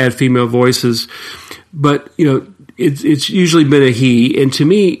starting to add female voices, but it's usually been a he. And to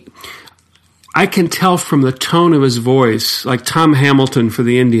me, I can tell from the tone of his voice, like Tom Hamilton for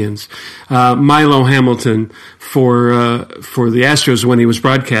the Indians, Milo Hamilton for the Astros when he was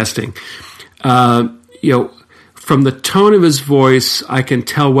broadcasting. From the tone of his voice, I can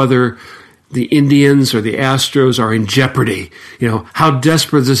tell whether the Indians or the Astros are in jeopardy. How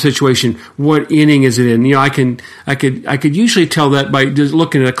desperate is the situation? What inning is it in? I could usually tell that by just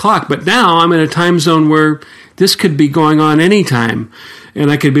looking at a clock, but now I'm in a time zone where this could be going on anytime. And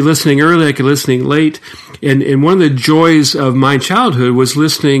I could be listening early, I could be listening late. And one of the joys of my childhood was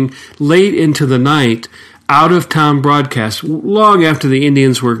listening late into the night, out of town broadcasts, long after the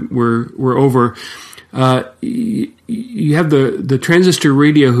Indians were over. You have the transistor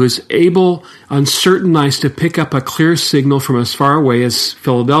radio who is able on certain nights to pick up a clear signal from as far away as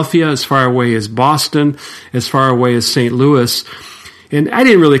Philadelphia, as far away as Boston, as far away as St. Louis. And I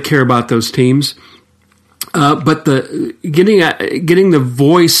didn't really care about those teams. But getting the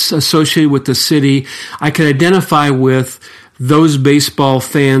voice associated with the city, I could identify with those baseball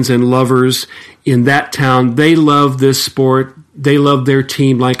fans and lovers in that town. They love this sport. They love their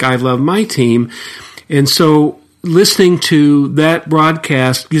team like I love my team. And so listening to that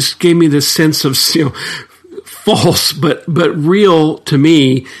broadcast just gave me this sense of, false but real to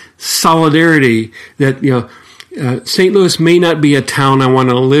me solidarity that, St. Louis may not be a town I want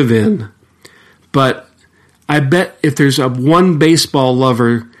to live in, but I bet if there's one baseball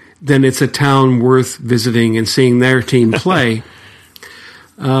lover, then it's a town worth visiting and seeing their team play.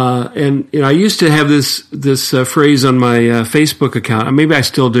 And I used to have this phrase on my Facebook account, and maybe I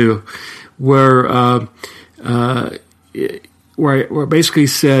still do, where I basically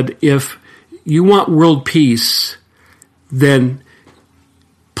said, if you want world peace, then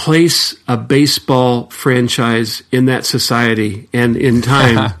place a baseball franchise in that society, and in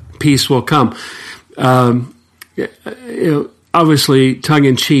time, peace will come. Obviously, tongue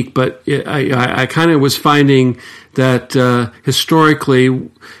in cheek, but I kind of was finding that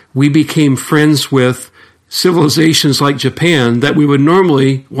historically we became friends with civilizations like Japan that we would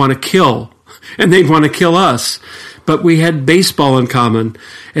normally want to kill, and they'd want to kill us. But we had baseball in common,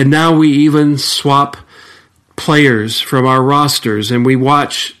 and now we even swap players from our rosters, and we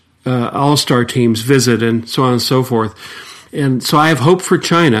watch all-star teams visit, and so on and so forth. And so I have hope for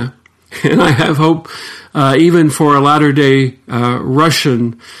China, and I have hope even for a latter-day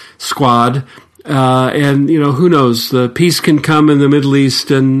Russian squad. And, who knows? The peace can come in the Middle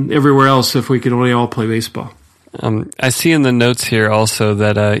East and everywhere else if we can only all play baseball. I see in the notes here also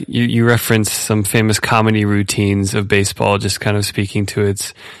that you reference some famous comedy routines of baseball, just kind of speaking to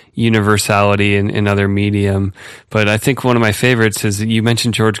its universality in other medium. But I think one of my favorites is you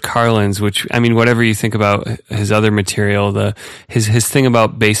mentioned George Carlin's, which, I mean, whatever you think about his other material, his thing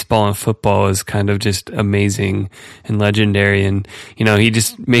about baseball and football is kind of just amazing and legendary. And, he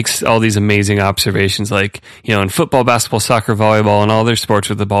just makes all these amazing observations like, in football, basketball, soccer, volleyball, and all other sports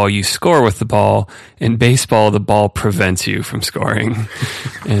with the ball, you score with the ball. In baseball, the ball prevents you from scoring.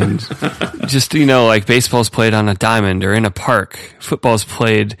 And just, like baseball is played on a diamond or in a park. Football is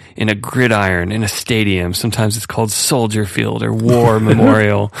played in a gridiron, in a stadium. Sometimes it's called Soldier Field or War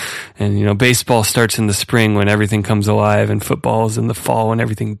Memorial. And, baseball starts in the spring when everything comes alive, and football is in the fall when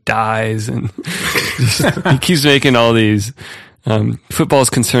everything dies. And he keeps making all these. Football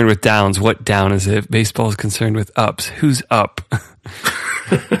is concerned with downs. What down is it? Baseball is concerned with ups. Who's up?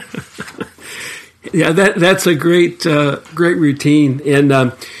 Yeah, that's a great routine.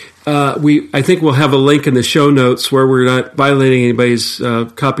 And, I think we'll have a link in the show notes where we're not violating anybody's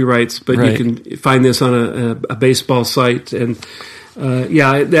copyrights, but right. You can find this on a baseball site. And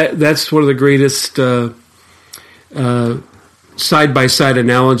that's one of the greatest side-by-side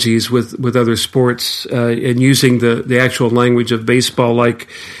analogies with other sports and using the actual language of baseball, like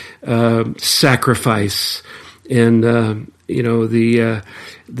sacrifice and the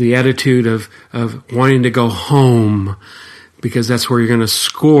attitude of wanting to go home, because that's where you're going to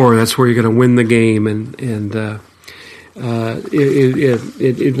score. That's where you're going to win the game. And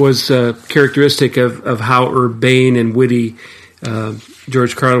it was characteristic of how urbane and witty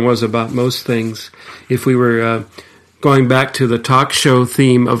George Carlin was about most things. If we were going back to the talk show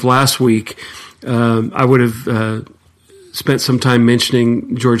theme of last week, I would have spent some time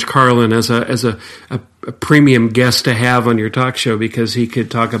mentioning George Carlin as a premium guest to have on your talk show, because he could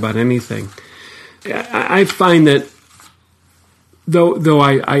talk about anything. I find that Though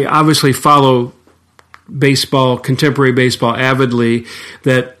I obviously follow baseball, contemporary baseball avidly,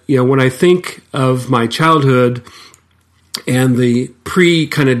 that, when I think of my childhood and the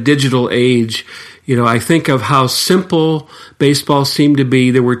kind of digital age, I think of how simple baseball seemed to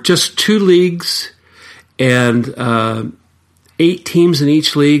be. There were just 2 leagues and 8 teams in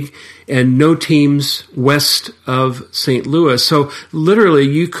each league, and no teams west of St. Louis. So literally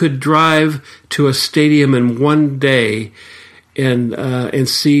you could drive to a stadium in one day and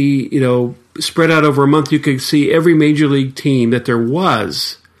see, spread out over a month, you could see every major league team that there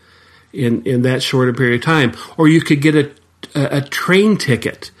was in that short a period of time. Or you could get a train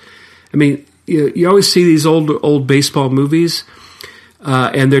ticket. I mean, you always see these old baseball movies,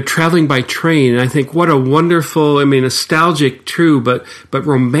 and they're traveling by train. And I think what a wonderful, nostalgic, true, but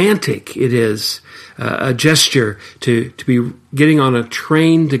romantic it is, a gesture to be getting on a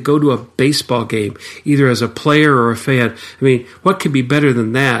train to go to a baseball game, either as a player or a fan. I mean, what could be better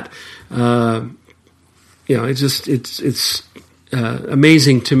than that? It's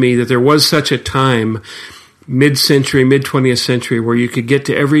amazing to me that there was such a time, mid-century, mid-20th century, where you could get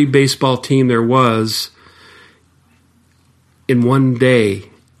to every baseball team there was in one day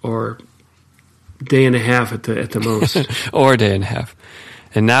or day and a half at the most. Or a day and a half.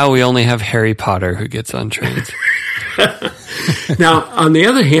 And now we only have Harry Potter who gets on trains. Now, on the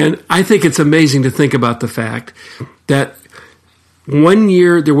other hand, I think it's amazing to think about the fact that one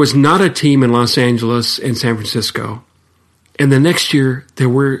year there was not a team in Los Angeles and San Francisco. And the next year, there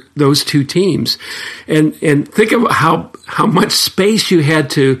were those two teams. And think of how much space you had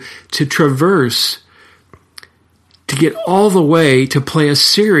to traverse to get all the way to play a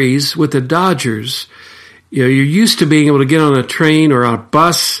series with the Dodgers. You're used to being able to get on a train or a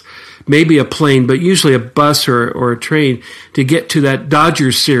bus, maybe a plane, but usually a bus or a train to get to that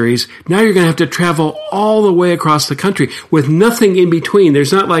Dodgers series. Now you're going to have to travel all the way across the country with nothing in between.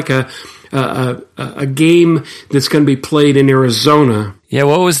 There's not like a game that's going to be played in Arizona. Yeah,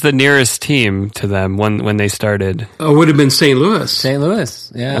 what was the nearest team to them when they started? Oh, it would have been St. Louis. St.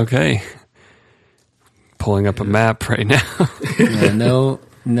 Louis, yeah. Okay. Pulling up a map right now. Yeah,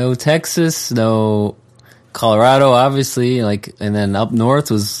 no Texas, no Colorado, obviously, and then up north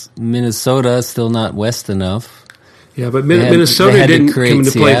was Minnesota, still not west enough. Yeah, but Minnesota didn't come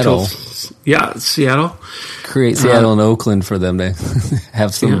into play until Seattle. Create Seattle and Oakland for them to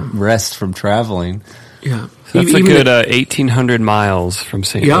have some rest from traveling. Yeah, that's a good 1,800 miles from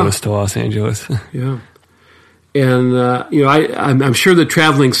St. Louis to Los Angeles. Yeah, and I'm sure the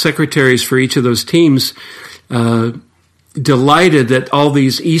traveling secretaries for each of those teams delighted that all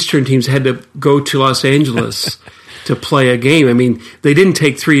these Eastern teams had to go to Los Angeles to play a game. I mean, they didn't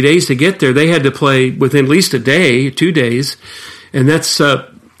take 3 days to get there. They had to play within at least a day, 2 days. And that's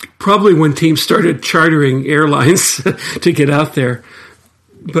probably when teams started chartering airlines to get out there.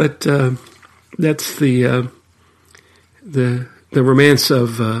 But that's the romance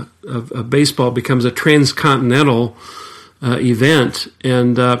of baseball becomes a transcontinental event.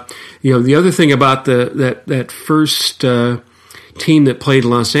 And the other thing about that first team that played in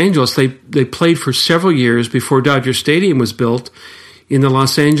Los Angeles, they played for several years before Dodger Stadium was built in the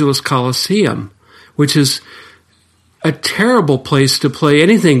Los Angeles Coliseum, which is a terrible place to play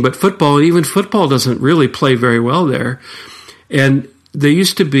anything but football. And even football doesn't really play very well there. And there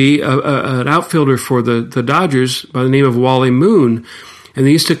used to be an outfielder for the Dodgers by the name of Wally Moon, and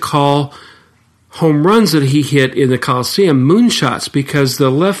they used to call home runs that he hit in the Coliseum moonshots, because the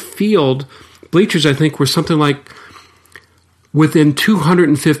left field bleachers, I think, were something like within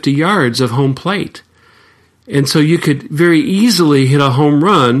 250 yards of home plate. And so you could very easily hit a home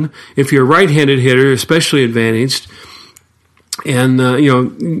run if you're a right-handed hitter, especially advantaged. And,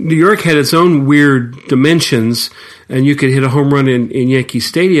 New York had its own weird dimensions, and you could hit a home run in Yankee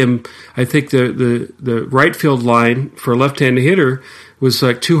Stadium. I think the right field line for a left-handed hitter was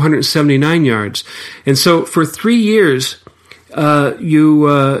like 279 yards. And so for 3 years,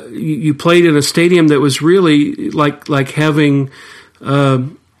 you played in a stadium that was really like having,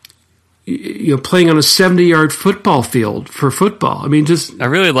 playing on a 70-yard football field for football. I mean, I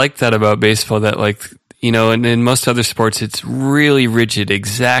really like that about baseball, that and in most other sports, it's really rigid,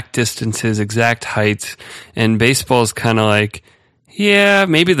 exact distances, exact heights. And baseball is kind of like, yeah,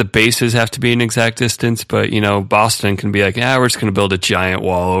 maybe the bases have to be an exact distance, but, Boston can be like, we're just going to build a giant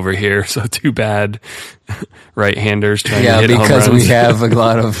wall over here. So too bad right-handers trying to hit home runs. Yeah, because we have a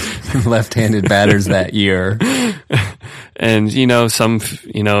lot of left-handed batters that year. And, some,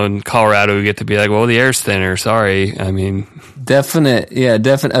 in Colorado, we get to be like, well, the air's thinner. Sorry. I mean, definite.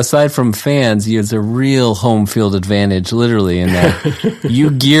 Aside from fans, it's a real home field advantage, literally, in that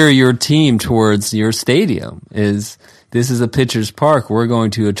you gear your team towards your stadium. This is a pitcher's park. We're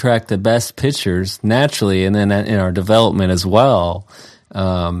going to attract the best pitchers naturally, and then in our development as well.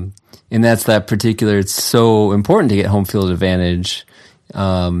 And that's that particular. It's so important to get home field advantage,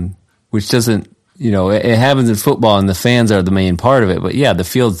 which doesn't. It happens in football, and the fans are the main part of it. But yeah, the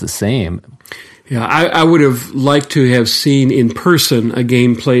field's the same. Yeah, I would have liked to have seen in person a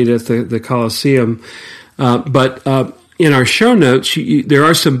game played at the Coliseum, but in our show notes, there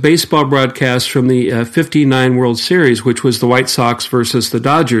are some baseball broadcasts from the 59 World Series, which was the White Sox versus the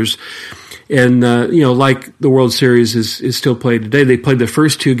Dodgers. And like the World Series is still played today. They played the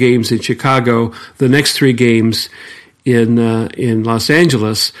first 2 games in Chicago, the next 3 games in Los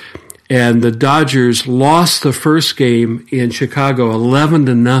Angeles, and the Dodgers lost the first game in Chicago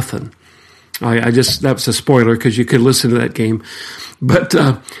 11-0. That was a spoiler because you could listen to that game, but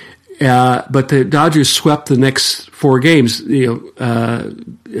the Dodgers swept the next 4 games. They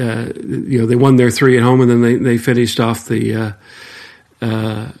won their 3 at home, and then they finished off the.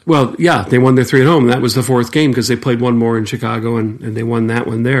 They won their 3 at home. That was the 4th game because they played one more in Chicago, and they won that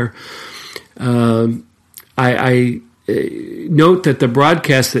one there. I note that the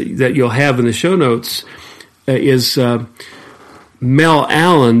broadcast that you'll have in the show notes is Mel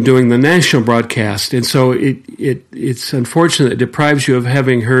Allen doing the national broadcast, and so it's unfortunate it deprives you of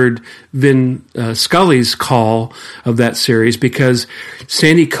having heard Vin Scully's call of that series, because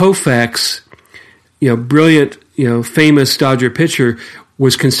Sandy Koufax, brilliant, famous Dodger pitcher,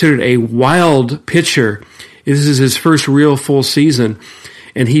 was considered a wild pitcher. This is his first real full season,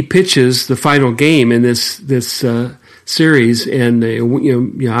 and he pitches the final game in this series, and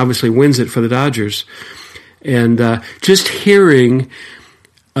obviously wins it for the Dodgers. And just hearing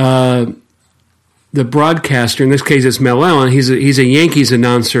the broadcaster, in this case it's Mel Allen, he's a Yankees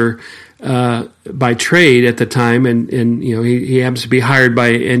announcer by trade at the time, and he happens to be hired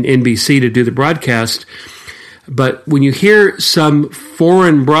by NBC to do the broadcast. But when you hear some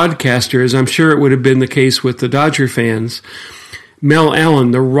foreign broadcasters, I'm sure it would have been the case with the Dodger fans, Mel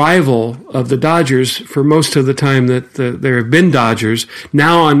Allen, the rival of the Dodgers for most of the time that there have been Dodgers,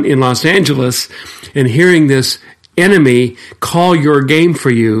 now in Los Angeles, and hearing this enemy call your game for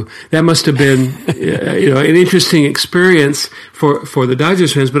you, that must have been an interesting experience for the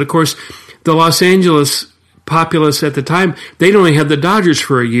Dodgers fans. But of course, the Los Angeles populace at the time, they'd only had the Dodgers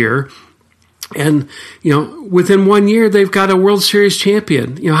for a year. And, within 1 year, they've got a World Series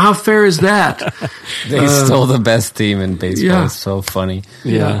champion. How fair is that? They stole the best team in baseball. Yeah. It's so funny.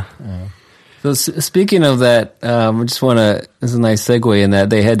 Yeah. So speaking of that, I just want to, this is a nice segue in that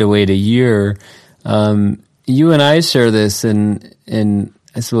they had to wait a year. You and I share this, and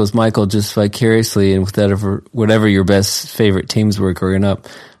I suppose, Michael, just vicariously, and with whatever your best favorite teams were growing up,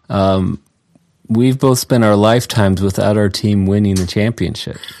 we've both spent our lifetimes without our team winning the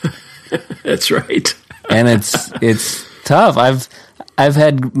championship. That's right. And it's tough. I've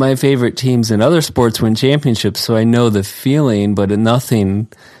had my favorite teams in other sports win championships, so I know the feeling, but nothing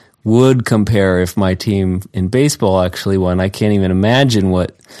would compare if my team in baseball actually won. I can't even imagine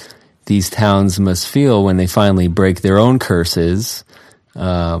what these towns must feel when they finally break their own curses.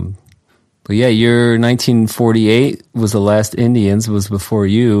 But yeah, your 1948 was the last Indians, was before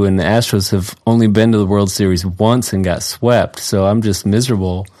you, and the Astros have only been to the World Series once and got swept, so I'm just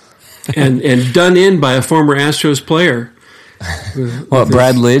miserable. and done in by a former Astros player. What,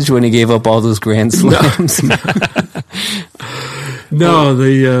 Brad Lidge, when he gave up all those grand slams?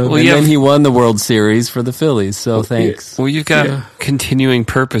 Then he won the World Series for the Phillies, so thanks. Well, you've got continuing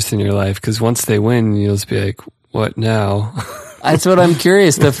purpose in your life, because once they win, you'll just be like, what now? That's what I'm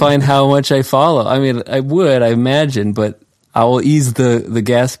curious to find how much I follow. I mean, I imagine, but I will ease the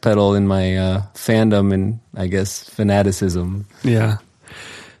gas pedal in my fandom and, I guess, fanaticism. Yeah.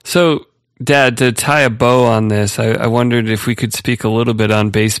 So, Dad, to tie a bow on this, I wondered if we could speak a little bit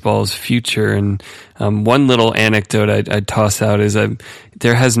on baseball's future. And one little anecdote I'd toss out is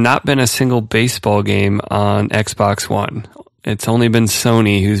there has not been a single baseball game on Xbox One. It's only been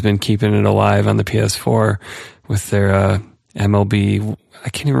Sony who's been keeping it alive on the PS4 with their MLB. I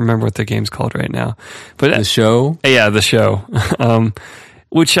can't even remember what the game's called right now. But The Show? Yeah, The Show.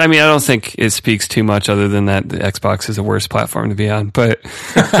 Which, I mean, I don't think it speaks too much other than that the Xbox is a worse platform to be on. But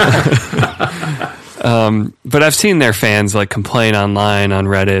but I've seen their fans complain online on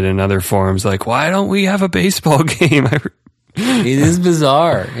Reddit and other forums why don't we have a baseball game? It is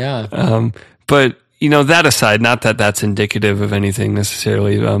bizarre, yeah. But, that aside, not that that's indicative of anything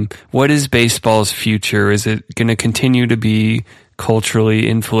necessarily, what is baseball's future? Is it going to continue to be culturally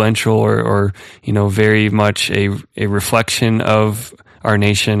influential or very much a reflection of our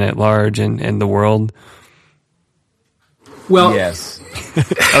nation at large and the world? Well, yes.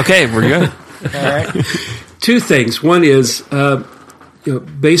 Okay, we're good. All right. Two things. One is,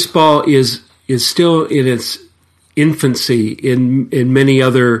 baseball is still in its infancy in many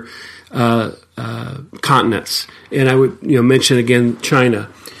other continents, and I would mention again China,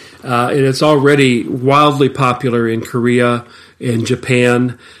 and it's already wildly popular in Korea and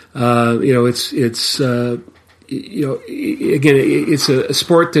Japan. Again, it's a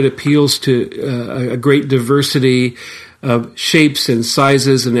sport that appeals to a great diversity of shapes and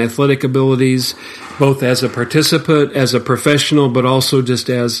sizes and athletic abilities, both as a participant, as a professional, but also just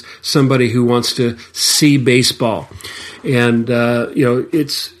as somebody who wants to see baseball. And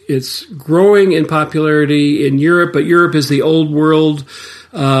it's growing in popularity in Europe, but Europe is the old world.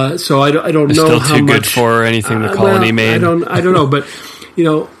 So I don't know still how too much good for anything the colony made. I don't know, but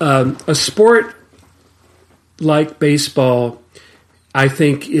a sport like baseball, I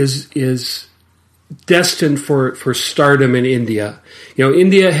think is destined for stardom in India.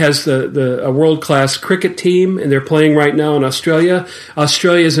 India has a world-class cricket team, and they're playing right now in Australia.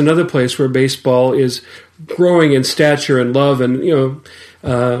 Australia is another place where baseball is growing in stature and love. And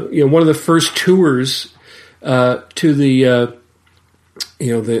one of the first tours to the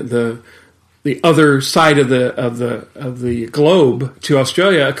other side of the globe to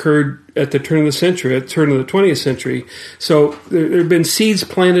Australia occurred at the turn of the 20th century. So there have been seeds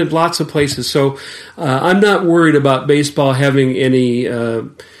planted lots of places. So I'm not worried about baseball having any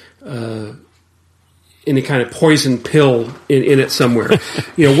kind of poison pill in it somewhere.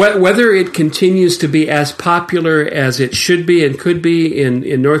 Whether it continues to be as popular as it should be and could be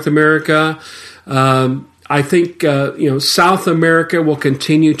in North America. I think South America will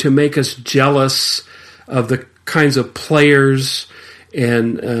continue to make us jealous of the kinds of players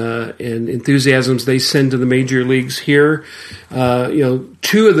and enthusiasms they send to the major leagues here.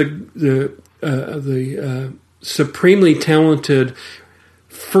 Two of the supremely talented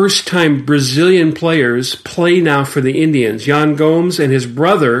first-time Brazilian players play now for the Indians. Yan Gomes and his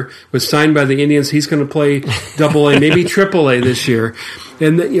brother was signed by the Indians. He's going to play Double-A, maybe Triple-A this year.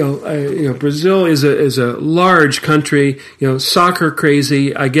 And Brazil is a large country. Soccer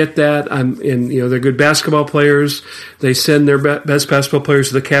crazy. I get that. They're good basketball players. They send their best basketball players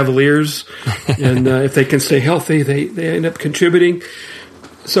to the Cavaliers, and if they can stay healthy, they end up contributing.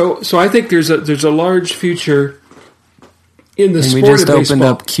 So I think there's a large future in the sport of baseball. We just opened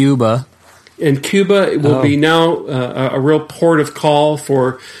up Cuba. And Cuba will be now a real port of call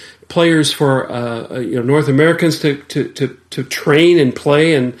for players, for North Americans to train and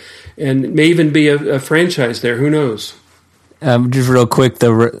play, and may even be a franchise there. Who knows? Just real quick,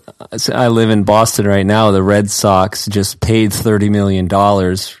 I live in Boston right now. The Red Sox just paid $30 million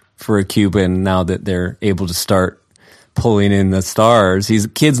for a Cuban now that they're able to start pulling in the stars. He's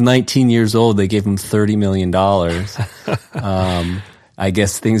kid's 19 years old. They gave him $30 million. I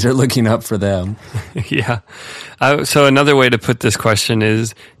guess things are looking up for them. Yeah. So another way to put this question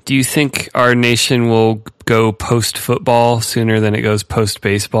is, do you think our nation will go post-football sooner than it goes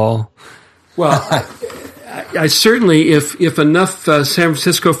post-baseball? Well, I certainly, if enough San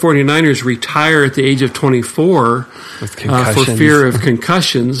Francisco 49ers retire at the age of 24 for fear of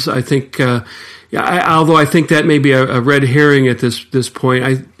concussions, I think, although I think that may be a red herring at this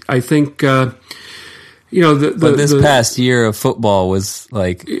point, I think... but this past year of football was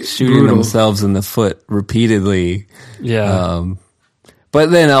like shooting brutal. themselves in the foot repeatedly. Yeah.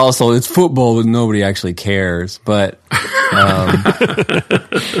 But then also it's football and nobody actually cares. But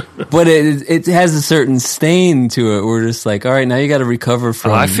but it has a certain stain to it. We're just like, all right, now you got to recover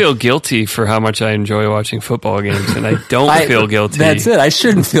from. I feel guilty for how much I enjoy watching football games, and I don't feel guilty. That's it. I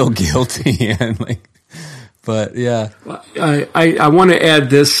shouldn't feel guilty. But yeah, I want to add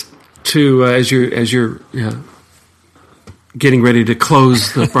this. As you're getting ready to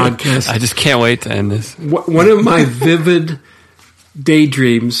close the broadcast, I just can't wait to end this. One of my vivid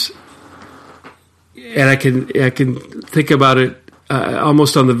daydreams, and I can think about it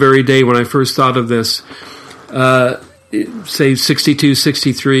almost on the very day when I first thought of this. Say 62,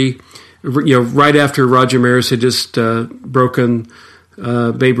 63, right after Roger Maris had just broken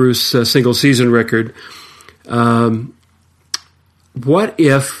Babe Ruth's single season record. What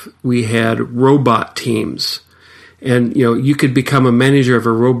if we had robot teams, and you could become a manager of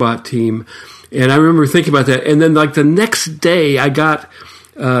a robot team? And I remember thinking about that. And then, like the next day, I got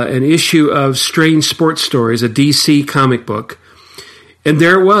an issue of Strange Sports Stories, a DC comic book, and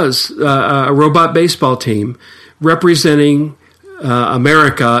there it was, a robot baseball team representing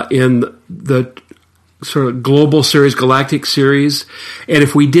America in the sort of global series, galactic series. And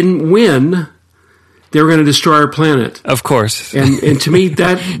if we didn't win, they were going to destroy our planet. Of course. And to me,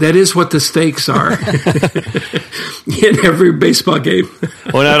 that is what the stakes are in every baseball game.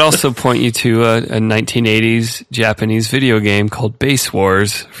 Well, and I'd also point you to a 1980s Japanese video game called Base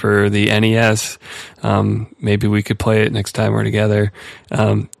Wars for the NES. Maybe we could play it next time we're together.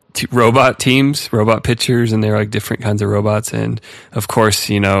 Robot teams, robot pitchers, and they're like different kinds of robots. And of course,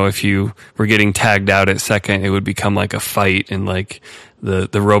 if you were getting tagged out at second, it would become like a fight, and like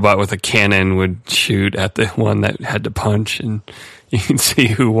the robot with a cannon would shoot at the one that had to punch, and you can see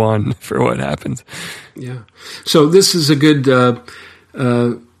who won for what happens. Yeah. So this is a good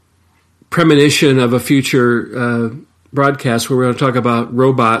premonition of a future broadcast where we're going to talk about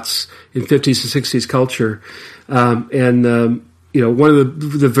robots in 50s and 60s culture. One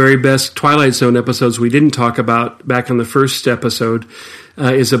of the very best Twilight Zone episodes we didn't talk about back on the first episode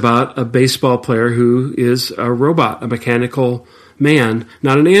is about a baseball player who is a robot, a mechanical man,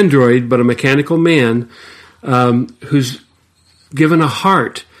 not an android, but a mechanical man who's given a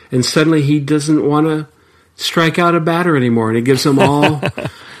heart, and suddenly he doesn't want to strike out a batter anymore, and he gives them all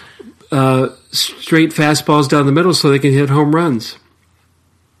straight fastballs down the middle so they can hit home runs.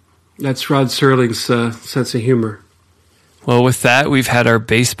 That's Rod Serling's sense of humor. Well, with that, we've had our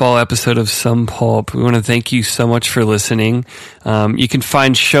baseball episode of Some Pulp. We want to thank you so much for listening. You can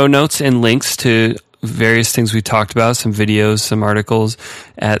find show notes and links to various things we talked about, some videos, some articles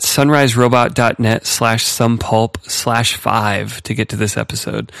at sunriserobot.net/somepulp/5 to get to this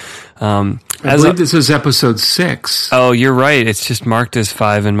episode. I believe this is episode 6. Oh, you're right. It's just marked as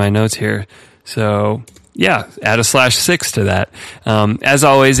 5 in my notes here. So yeah, add a /6 to that. As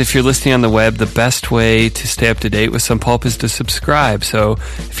always, if you're listening on the web, the best way to stay up to date with Some Pulp is to subscribe. So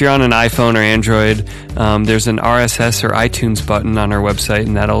if you're on an iPhone or Android, there's an RSS or iTunes button on our website,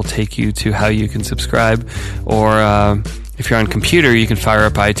 and that'll take you to how you can subscribe. Or if you're on computer, you can fire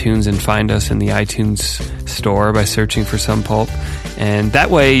up iTunes and find us in the iTunes store by searching for Some Pulp. And that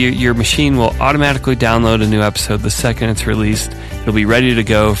way, your machine will automatically download a new episode the second it's released. It'll be ready to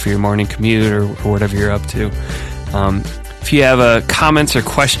go for your morning commute or whatever you're up to. If you have comments or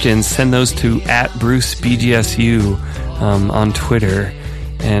questions, send those to @BruceBGSU on Twitter.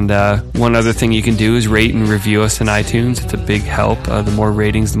 And one other thing you can do is rate and review us in iTunes. It's a big help. The more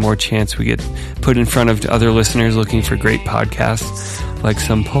ratings, the more chance we get put in front of other listeners looking for great podcasts like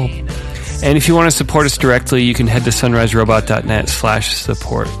Some Pulp. And if you want to support us directly, you can head to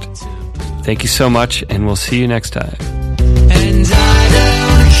sunriserobot.net/support. Thank you so much, and we'll see you next time. And I don't